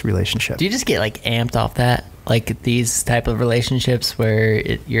trust relationship. Do you just get like amped off that? Like these type of relationships where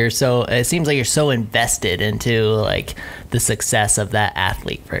it seems like you're so invested into like the success of that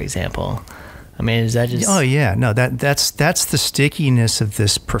athlete, for example. I mean, is that just? Oh yeah, no, that's the stickiness of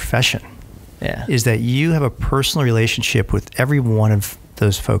this profession. Yeah, is that you have a personal relationship with every one of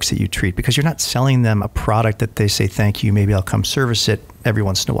those folks that you treat, because you're not selling them a product that they say thank you, maybe I'll come service it every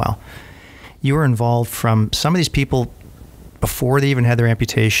once in a while. You are involved from some of these people before they even had their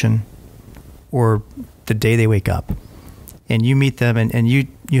amputation, or the day they wake up, and you meet them and you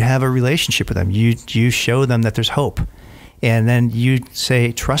have a relationship with them. You show them that there's hope, and then you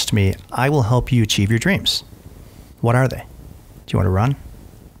say, trust me, I will help you achieve your dreams. What are they? Do you want to run? You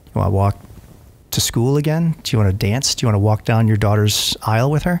want to walk to school again? Do you want to dance? Do you want to walk down your daughter's aisle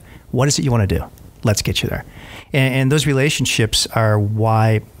with her? What is it you want to do? Let's get you there. And those relationships are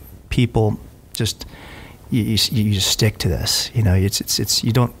why people just you just stick to this. You know, it's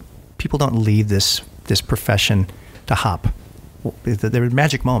people don't leave this profession to hop. There are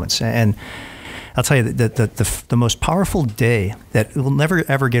magic moments, and I'll tell you that the most powerful day that will never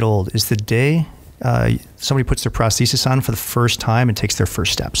ever get old is the day somebody puts their prosthesis on for the first time and takes their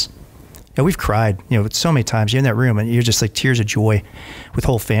first steps. You know, we've cried, you know, so many times. You're in that room and you're just like tears of joy with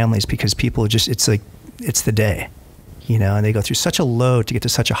whole families, because people just, it's like, it's the day, you know, and they go through such a low to get to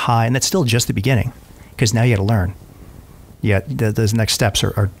such a high, and that's still just the beginning, because now you got to learn. Yeah, those next steps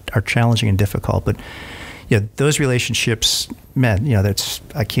are challenging and difficult, but yeah, those relationships, man, you know,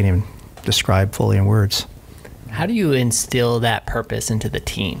 I can't even describe fully in words. How do you instill that purpose into the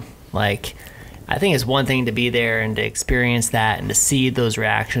team? Like, I think it's one thing to be there and to experience that and to see those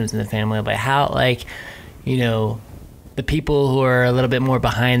reactions in the family, but how, like, you know, the people who are a little bit more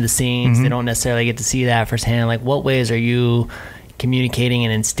behind the scenes, they don't necessarily get to see that firsthand. Like, what ways are you communicating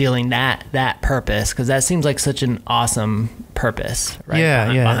and instilling that purpose? Because that seems like such an awesome purpose, right?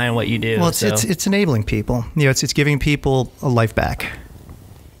 Yeah, behind what you do. Well, it's enabling people. You know, it's giving people a life back.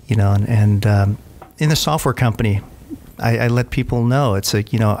 You know, and in the software company, I let people know, it's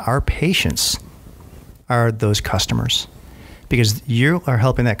like, you know, our patients are those customers, because you are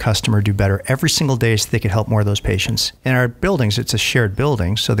helping that customer do better every single day so they can help more of those patients. In our buildings, it's a shared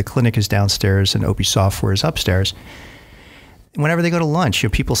building, so the clinic is downstairs and OP software is upstairs. Whenever they go to lunch, you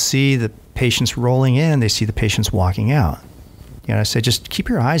know, people see the patients rolling in, they see the patients walking out. You know, I say, just keep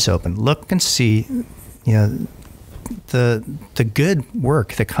your eyes open, look and see, you know, the good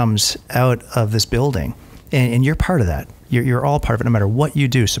work that comes out of this building, and you're part of that. You're all part of it, no matter what you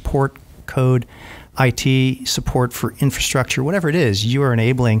do. Support, code, IT, support for infrastructure, whatever it is, you are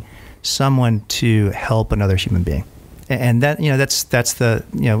enabling someone to help another human being. And that, you know, that's the,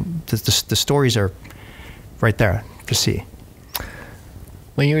 you know, the stories are right there to see.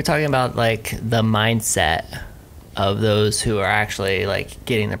 When you were talking about like the mindset of those who are actually like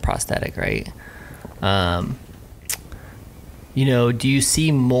getting the prosthetic, right? You know, do you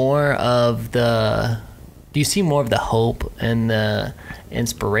see more of the hope and the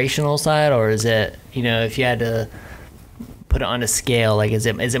inspirational side, or is it, you know, if you had to put it on a scale, like is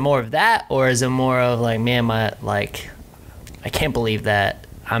it more of that, or is it more of like, man, I can't believe that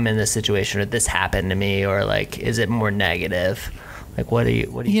I'm in this situation, or this happened to me, or like, is it more negative? Like, what do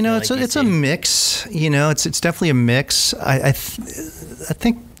you you know, it's a mix. You know, it's definitely a mix. I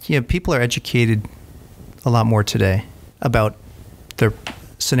think, you know, people are educated a lot more today about their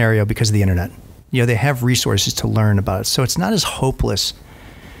scenario because of the internet. You know, they have resources to learn about it. So it's not as hopeless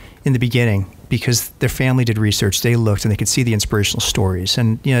in the beginning, because their family did research, they looked, and they could see the inspirational stories.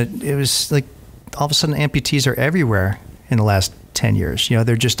 And, you know, it was like all of a sudden amputees are everywhere in the last 10 years. You know,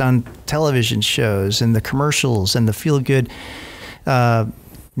 they're just on television shows and the commercials and the feel-good, you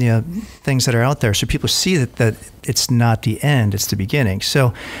know, things that are out there. So people see that it's not the end, it's the beginning.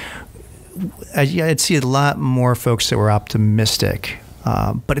 So I'd see a lot more folks that were optimistic,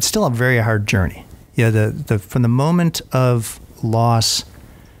 but it's still a very hard journey. the from the moment of loss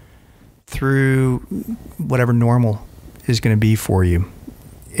through whatever normal is going to be for you,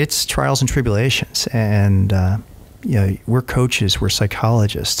 it's trials and tribulations. And we're coaches, we're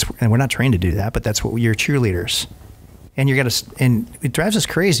psychologists, and we're not trained to do that, but that's what you're cheerleaders. And and it drives us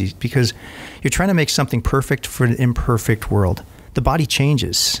crazy because you're trying to make something perfect for an imperfect world. The body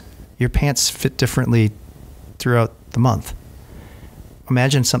changes. Your pants fit differently throughout the month.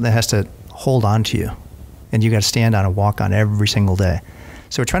 Imagine something that has to hold on to you and you got to stand on and walk on every single day.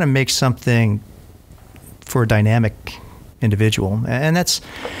 So we're trying to make something for a dynamic individual. And that's,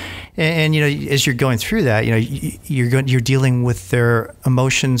 and as you're going through that, you're dealing with their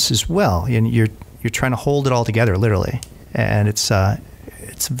emotions as well. And you're trying to hold it all together, literally. And it's a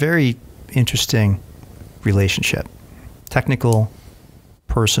very interesting relationship. Technical,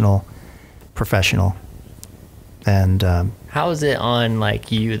 personal, professional. And how is it on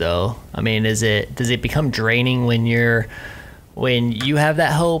like you though? I mean, does it become draining when you have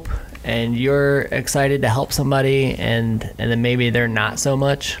that hope and you're excited to help somebody and then maybe they're not so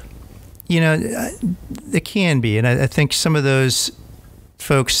much? It can be. And I think some of those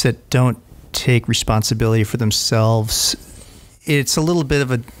folks that don't take responsibility for themselves, it's a little bit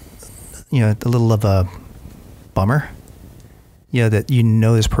of a bummer, that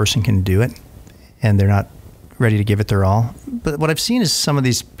this person can do it and they're not ready to give it their all. But what I've seen is some of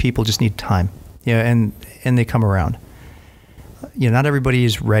these people just need time, and they come around. Not everybody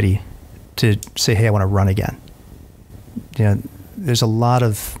is ready to say, hey, I want to run again. There's a lot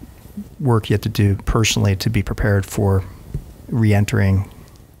of work yet to do personally to be prepared for re-entering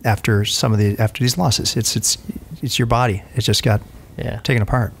after these losses. It's your body. It just got taken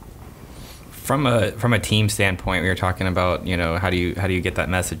apart. From a team standpoint, we were talking about, how do you get that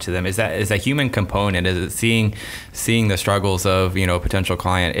message to them? Is that human component? Is it seeing the struggles of, a potential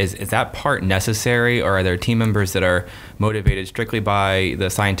client? Is that part necessary, or are there team members that are motivated strictly by the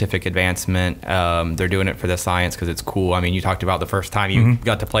scientific advancement? They're doing it for the science because it's cool. I mean, you talked about the first time you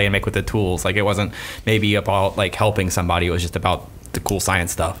got to play and make with the tools. Like, it wasn't maybe about like helping somebody. It was just about the cool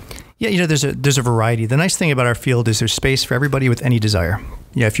science stuff. Yeah, there's a variety. The nice thing about our field is there's space for everybody with any desire.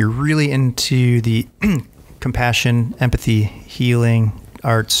 If you're really into the compassion, empathy, healing,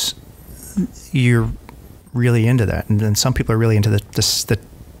 arts, you're really into that. And then some people are really into the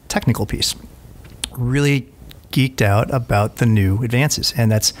technical piece, really geeked out about the new advances. And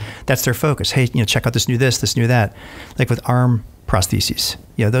that's their focus. Hey, check out this new that. Like with arm prostheses,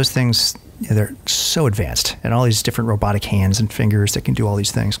 those things, they're so advanced, and all these different robotic hands and fingers that can do all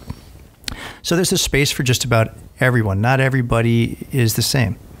these things. So there's a space for just about everyone. Not everybody is the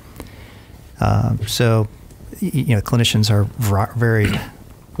same. So clinicians are varied.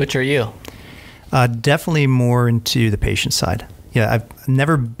 Which are you? Definitely more into the patient side. I've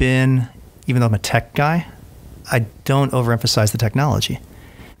never been, even though I'm a tech guy, I don't overemphasize the technology,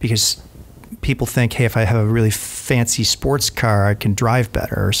 because people think, hey, if I have a really fancy sports car, I can drive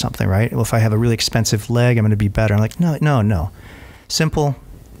better or something, right? Well, if I have a really expensive leg, I'm going to be better. I'm like, no. Simple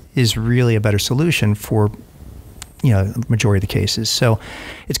is really a better solution for, the majority of the cases. So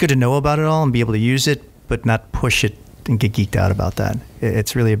it's good to know about it all and be able to use it, but not push it and get geeked out about that.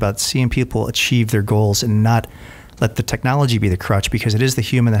 It's really about seeing people achieve their goals and not let the technology be the crutch, because it is the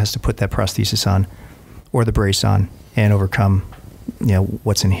human that has to put that prosthesis on or the brace on and overcome,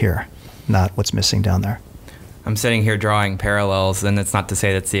 what's in here, not what's missing down there. I'm sitting here drawing parallels, and it's not to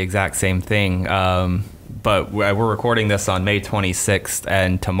say that's the exact same thing. But we're recording this on May 26th,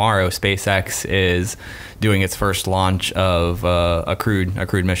 and tomorrow SpaceX is doing its first launch of a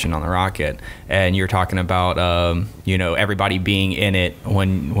crewed mission on the rocket. And you're talking about everybody being in it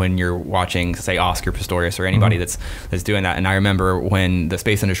when you're watching, say, Oscar Pistorius or anybody that's doing that. And I remember when the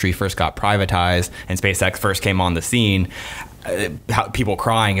space industry first got privatized and SpaceX first came on the scene, how people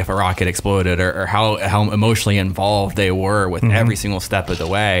crying if a rocket exploded, or how emotionally involved they were with every single step of the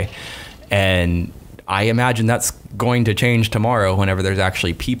way. And I imagine that's going to change tomorrow whenever there's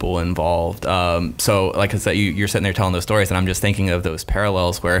actually people involved. So like I said, you're sitting there telling those stories, and I'm just thinking of those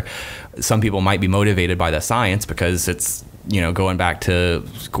parallels where some people might be motivated by the science because it's, going back to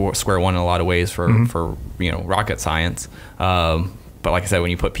square one in a lot of ways for rocket science. But like I said,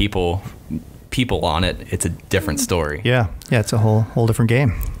 when you put people on it, it's a different story. Yeah, it's a whole different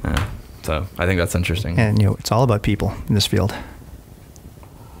game. Yeah. So I think that's interesting. And it's all about people in this field.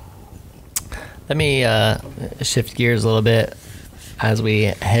 Let me shift gears a little bit as we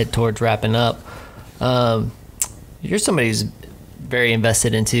head towards wrapping up. You're somebody who's very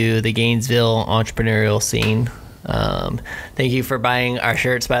invested into the Gainesville entrepreneurial scene. Thank you for buying our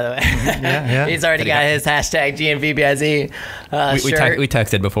shirts, by the way. Yeah. He's already got his hashtag GNVBIZ shirt. We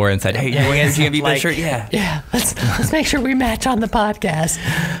texted before and said, hey, you want a GNV shirt? Yeah. Let's make sure we match on the podcast.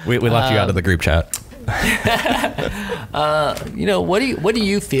 We left you out of the group chat. What do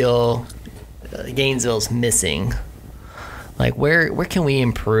you feel Gainesville's missing? Like where can we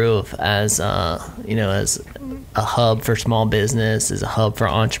improve as as a hub for small business, as a hub for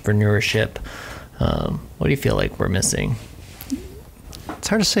entrepreneurship? What do you feel like we're missing? It's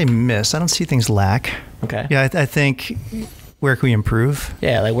hard to say miss. I don't see things lack. Okay. Yeah, I think where can we improve?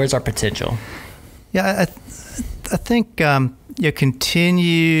 Yeah, like where's our potential? Yeah, I think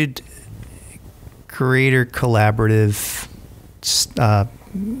continued greater collaborative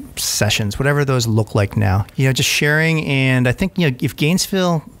sessions, whatever those look like now. Just sharing, and I think if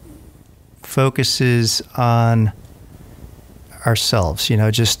Gainesville focuses on ourselves,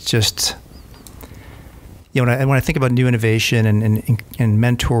 just when I think about new innovation and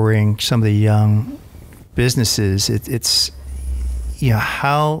mentoring some of the young businesses, it's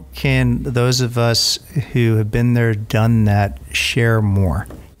how can those of us who have been there, done that, share more?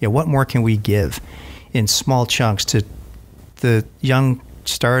 What more can we give in small chunks to the young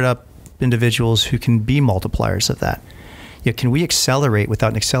startup individuals who can be multipliers of that? Can we accelerate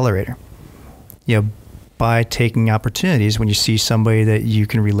without an accelerator? By taking opportunities when you see somebody that you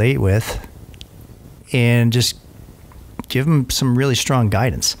can relate with, and just give them some really strong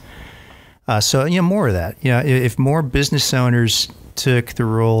guidance. So more of that. If more business owners took the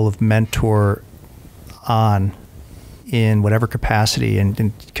role of mentor on in whatever capacity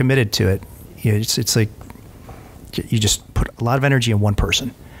and committed to it, it's like you just put a lot of energy in one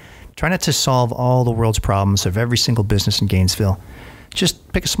person. Try not to solve all the world's problems of every single business in Gainesville.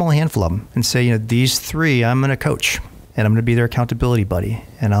 Just pick a small handful of them and say, these three I'm going to coach, and I'm going to be their accountability buddy,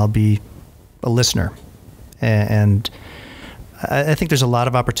 and I'll be a listener. And I think there's a lot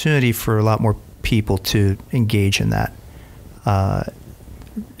of opportunity for a lot more people to engage in that.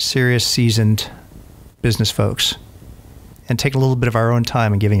 Serious, seasoned business folks, and take a little bit of our own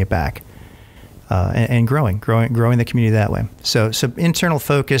time and giving it back, and growing the community that way. So internal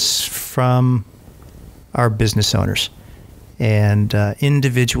focus from our business owners, and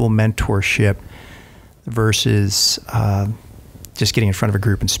individual mentorship versus just getting in front of a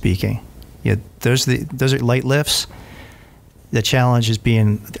group and speaking. Those are light lifts. The challenge is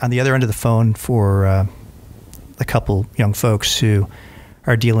being on the other end of the phone for a couple young folks who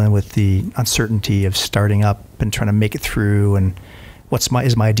are dealing with the uncertainty of starting up and trying to make it through. And is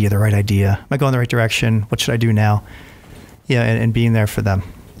my idea the right idea? Am I going the right direction? What should I do now? And being there for them.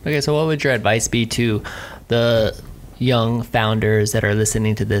 Okay, so what would your advice be to the young founders that are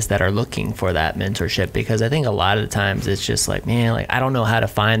listening to this that are looking for that mentorship? Because I think a lot of the times it's just like, man, like I don't know how to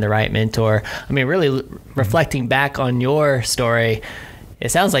find the right mentor. I mean, really reflecting back on your story, it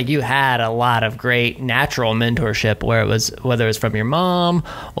sounds like you had a lot of great natural mentorship, whether it was from your mom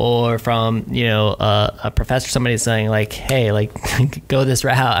or from a professor, somebody saying like, hey, like go this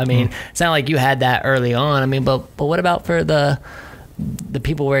route. I mean, it sounded like you had that early on. I mean, but what about for the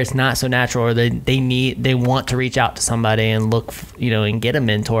people where it's not so natural, or they want to reach out to somebody and look, and get a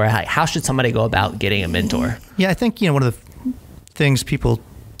mentor? How should somebody go about getting a mentor? Yeah, I think, one of the things people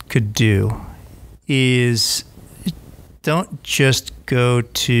could do is don't just go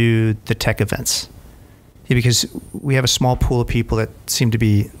to the tech events, because we have a small pool of people that seem to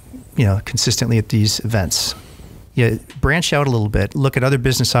be, consistently at these events. Branch out a little bit, look at other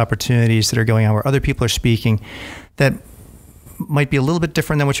business opportunities that are going on where other people are speaking that might be a little bit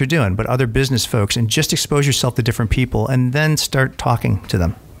different than what you're doing, but other business folks, and just expose yourself to different people and then start talking to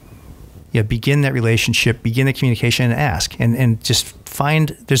them. Begin that relationship, begin the communication, and ask, and just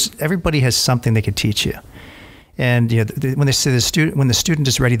find everybody has something they could teach you. And when they say when the student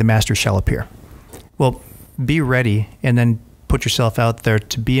is ready, the master shall appear. Well, be ready, and then put yourself out there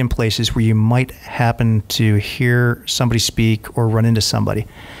to be in places where you might happen to hear somebody speak or run into somebody.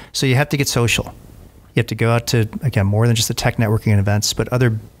 So you have to get social. You have to go out to, again, more than just the tech networking events, but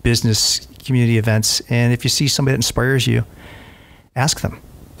other business community events. And if you see somebody that inspires you, ask them.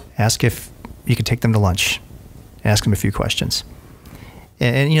 Ask if you could take them to lunch. Ask them a few questions.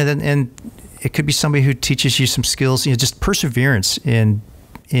 And it could be somebody who teaches you some skills. Just perseverance in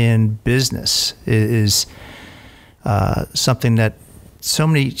business is something that so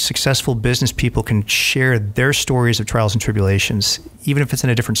many successful business people can share their stories of trials and tribulations, even if it's in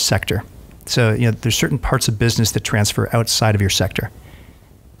a different sector. So, there's certain parts of business that transfer outside of your sector.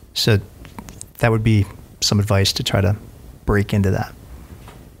 So that would be some advice to try to break into that.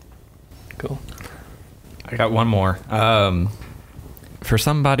 Cool. I got one more. For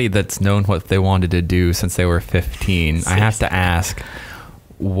somebody that's known what they wanted to do since they were 15, I have to ask,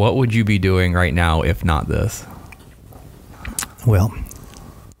 what would you be doing right now if not this? Well,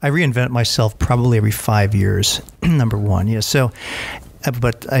 I reinvent myself probably every 5 years, number one. Yeah, so,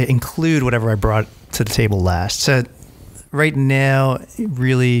 but I include whatever I brought to the table last. So right now,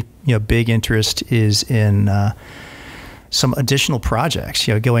 really, big interest is in some additional projects,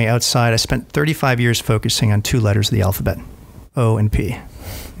 going outside. I spent 35 years focusing on 2 letters of the alphabet, O and P.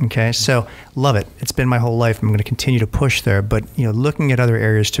 Okay, so love it. It's been my whole life. I'm going to continue to push there, but looking at other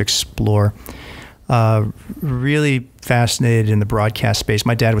areas to explore. Really fascinated in the broadcast space.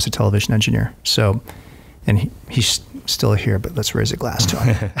 My dad was a television engineer, so, and he's still here, but let's raise a glass to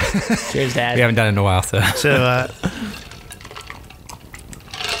him. Cheers, Dad. We haven't done it in a while, so.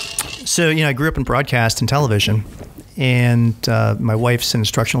 So I grew up in broadcast and television, and my wife's an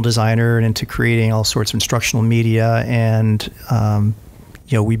instructional designer and into creating all sorts of instructional media, and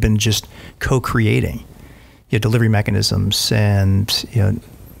we've been just co-creating delivery mechanisms and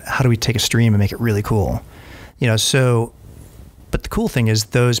how do we take a stream and make it really cool? But the cool thing is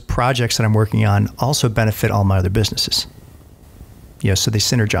those projects that I'm working on also benefit all my other businesses. So they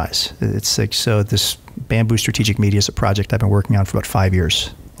synergize. It's like, so this Bamboo Strategic Media is a project I've been working on for about 5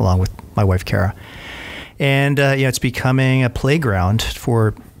 years, along with my wife, Kara. And it's becoming a playground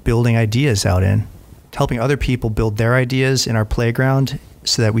for building ideas out in, helping other people build their ideas in our playground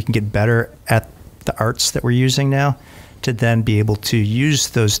so that we can get better at the arts that we're using now, to then be able to use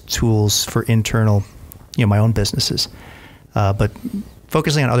those tools for internal, my own businesses, but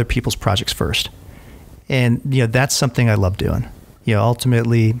focusing on other people's projects first. And, that's something I love doing.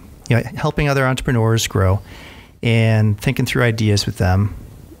 Ultimately, helping other entrepreneurs grow and thinking through ideas with them.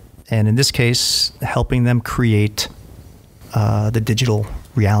 And in this case, helping them create the digital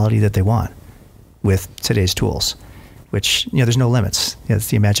reality that they want with today's tools, which, there's no limits. It's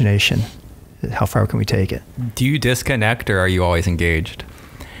the imagination. How far can we take it? Do you disconnect or are you always engaged?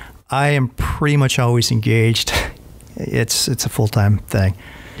 I am pretty much always engaged. It's a full-time thing.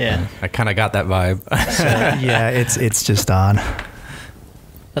 Yeah. I kind of got that vibe. So, yeah, it's just on.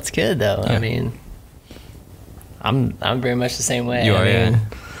 That's good though. Yeah. I mean, I'm very much the same way. You are, yeah.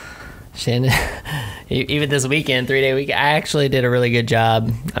 Shannon, even this weekend, 3-day weekend, I actually did a really good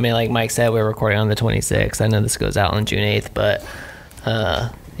job. I mean, like Mike said, we were recording on the 26th. I know this goes out on June 8th, but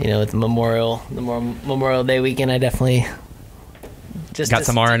with Memorial Day weekend, I definitely just got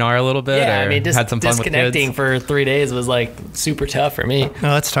some R&R a little bit. Yeah, I mean, just had some fun disconnecting with kids. for 3 days was like super tough for me.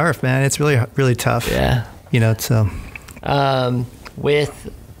 No, it's tough, man. It's really, really tough. Yeah.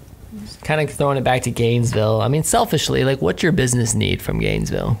 With kind of throwing it back to Gainesville, I mean, selfishly, like, what's your business need from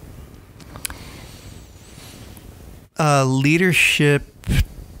Gainesville? Leadership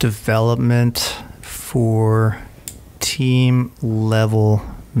Development for team level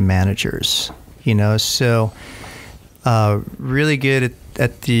managers, so really good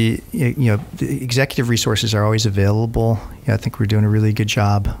at the, the executive resources are always available. I think we're doing a really good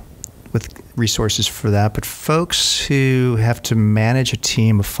job with resources for that, but folks who have to manage a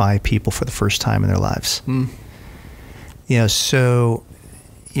team of 5 people for the first time in their lives, so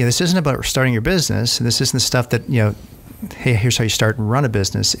this isn't about starting your business, and this isn't the stuff that, hey, here's how you start and run a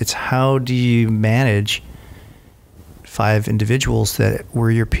business. It's how do you manage 5 individuals that were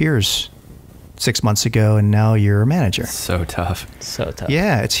your peers 6 months ago, and now you're a manager. So tough.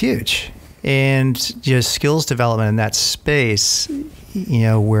 Yeah, it's huge. And skills development in that space,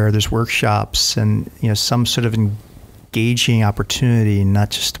 where there's workshops and some sort of engaging opportunity,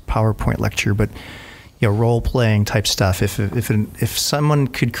 not just a PowerPoint lecture, but role playing type stuff. If someone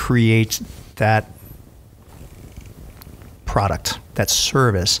could create that product, that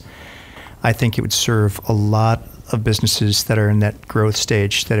service, I think it would serve a lot of businesses that are in that growth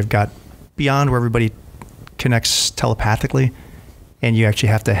stage that have got beyond where everybody connects telepathically, and you actually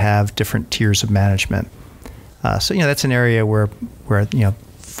have to have different tiers of management. So that's an area where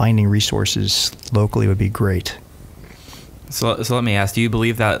finding resources locally would be great. So let me ask, do you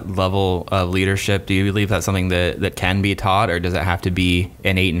believe that level of leadership, do you believe that's something that can be taught, or does it have to be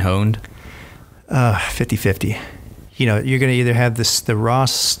innate and honed? 50-50. You're going to either have the raw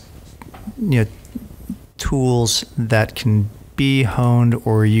tools that can be honed,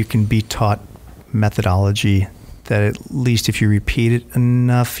 or you can be taught methodology that at least if you repeat it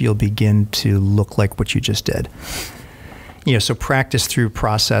enough, you'll begin to look like what you just did. So practice through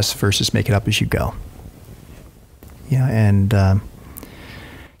process versus make it up as you go. I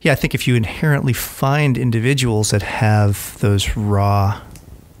think if you inherently find individuals that have those raw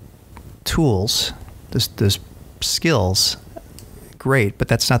tools, those skills, great, but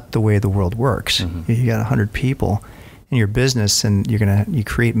that's not the way the world works. Mm-hmm. You got 100 people, in your business, and you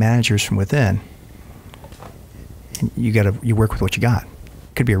create managers from within. And you work with what you got.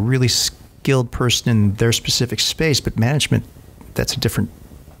 Could be a really skilled person in their specific space, but management, that's a different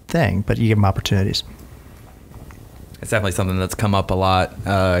thing. But you give them opportunities. It's definitely something that's come up a lot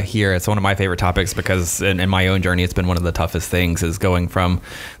here. It's one of my favorite topics because in my own journey, it's been one of the toughest things is going from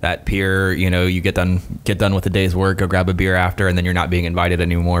that peer, you get done with the day's work, go grab a beer after, and then you're not being invited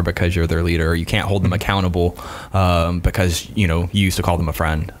anymore because you're their leader. Or you can't hold them accountable because, you used to call them a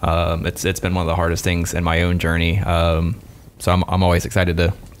friend. It's been one of the hardest things in my own journey. So I'm always excited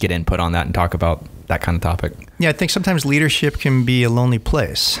to get input on that and talk about that kind of topic. Yeah, I think sometimes leadership can be a lonely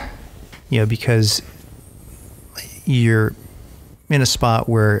place, because you're in a spot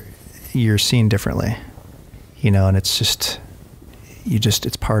where you're seen differently, and it's just,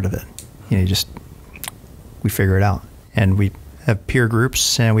 it's part of it. We figure it out, and we have peer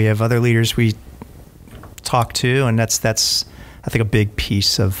groups and we have other leaders we talk to. And that's, I think, a big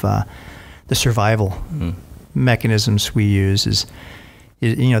piece of the survival mechanisms we use is,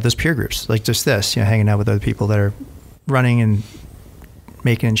 those peer groups, like just this, hanging out with other people that are running and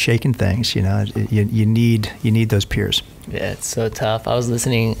making and shaking things. You need those peers. Yeah, it's so tough. I was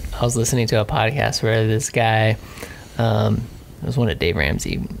listening to a podcast where this guy, it was one of Dave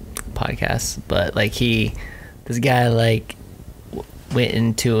Ramsey podcasts, but this guy went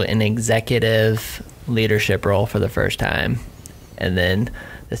into an executive leadership role for the first time, and then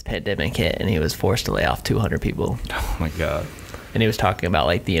this pandemic hit and he was forced to lay off 200 people. Oh my God. And he was talking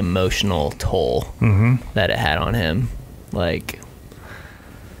about the emotional toll that it had on him.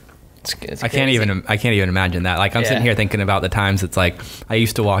 It's I can't even imagine that. I'm sitting here thinking about the times it's I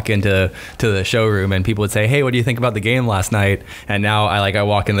used to walk into the showroom and people would say, "Hey, what do you think about the game last night?" And now I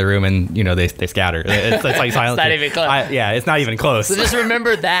walk in the room and they scatter. It's like silence. It's not even close. It's not even close. So just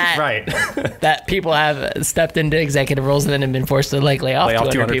remember that right. that people have stepped into executive roles and then have been forced to lay off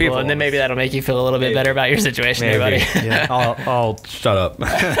 200 people, and then maybe that'll make you feel a little bit better about your situation, everybody. Yeah, I'll shut up.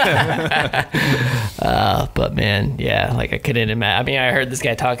 But man, yeah, I couldn't imagine. I mean, I heard this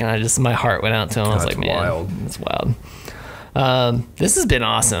guy talking, my heart went out to him. I was like, man, wild. It's wild. This has been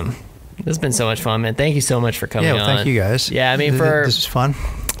awesome. This has been so much fun, man. Thank you so much for coming on. Thank you guys. Yeah, I mean, this is fun.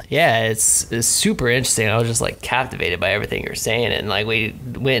 Yeah, it's super interesting. I was just captivated by everything you're saying, and we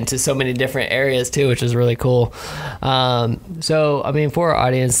went into so many different areas too, which is really cool. So I mean, for our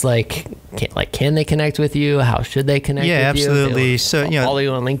audience, can they connect with you? How should they connect with you? Yeah, absolutely. So follow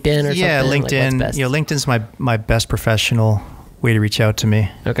you on LinkedIn or something? Yeah, LinkedIn. LinkedIn's my best professional way to reach out to me.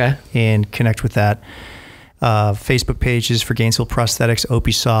 Okay. And connect with that. Facebook pages for Gainesville Prosthetics,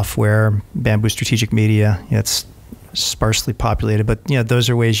 OP Software, Bamboo Strategic Media. It's sparsely populated, but those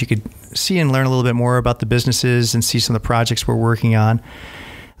are ways you could see and learn a little bit more about the businesses and see some of the projects we're working on.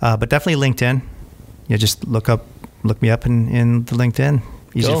 But definitely LinkedIn. Just look me up in the LinkedIn.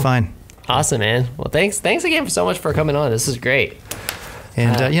 Easy to find. Awesome, man. Well, thanks again so much for coming on. This is great.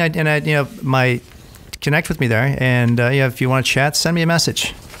 And my connect with me there, and if you want to chat, send me a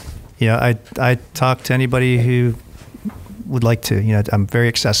message. I talk to anybody who would like to. I'm very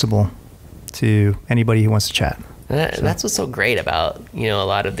accessible to anybody who wants to chat. That's what's so great about a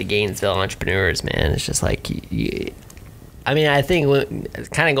lot of the Gainesville entrepreneurs, man. It's just I mean, I think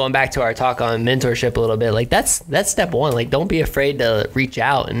kind of going back to our talk on mentorship a little bit, that's step one. Don't be afraid to reach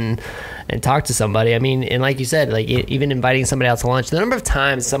out and talk to somebody. I mean, and like you said, even inviting somebody out to lunch, the number of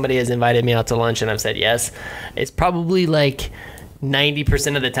times somebody has invited me out to lunch and I've said yes, it's probably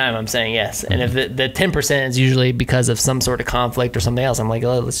 90% of the time I'm saying yes. And if the 10% is usually because of some sort of conflict or something else, I'm like,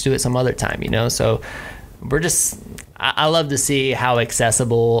 oh, let's do it some other time, So I love to see how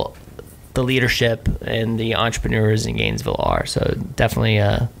accessible the leadership and the entrepreneurs in Gainesville are. So definitely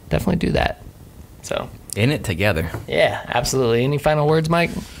do that. So in it together. Yeah, absolutely. Any final words,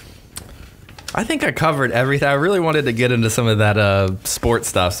 Mike? I think I covered everything. I really wanted to get into some of that sports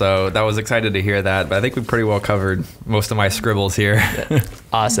stuff, so that was excited to hear that. But I think we pretty well covered most of my scribbles here.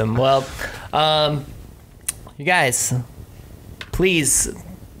 Awesome. Well, you guys, please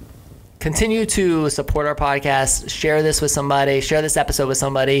continue to support our podcast. Share this with somebody. Share this episode with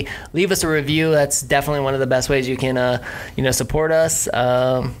somebody. Leave us a review. That's definitely one of the best ways you can, support us.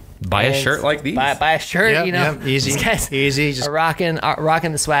 Buy a shirt like these. Buy a shirt. Easy. These guys easy. Just rocking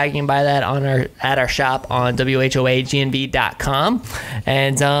the swag. You can buy that at our shop on whoagnv.com.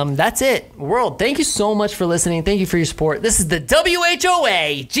 And that's it. World, thank you so much for listening. Thank you for your support. This is the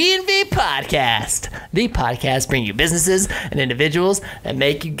WHOA GNV podcast. The podcast bring you businesses and individuals that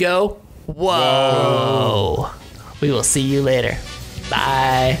make you go, whoa. We will see you later.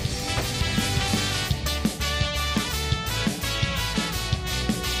 Bye.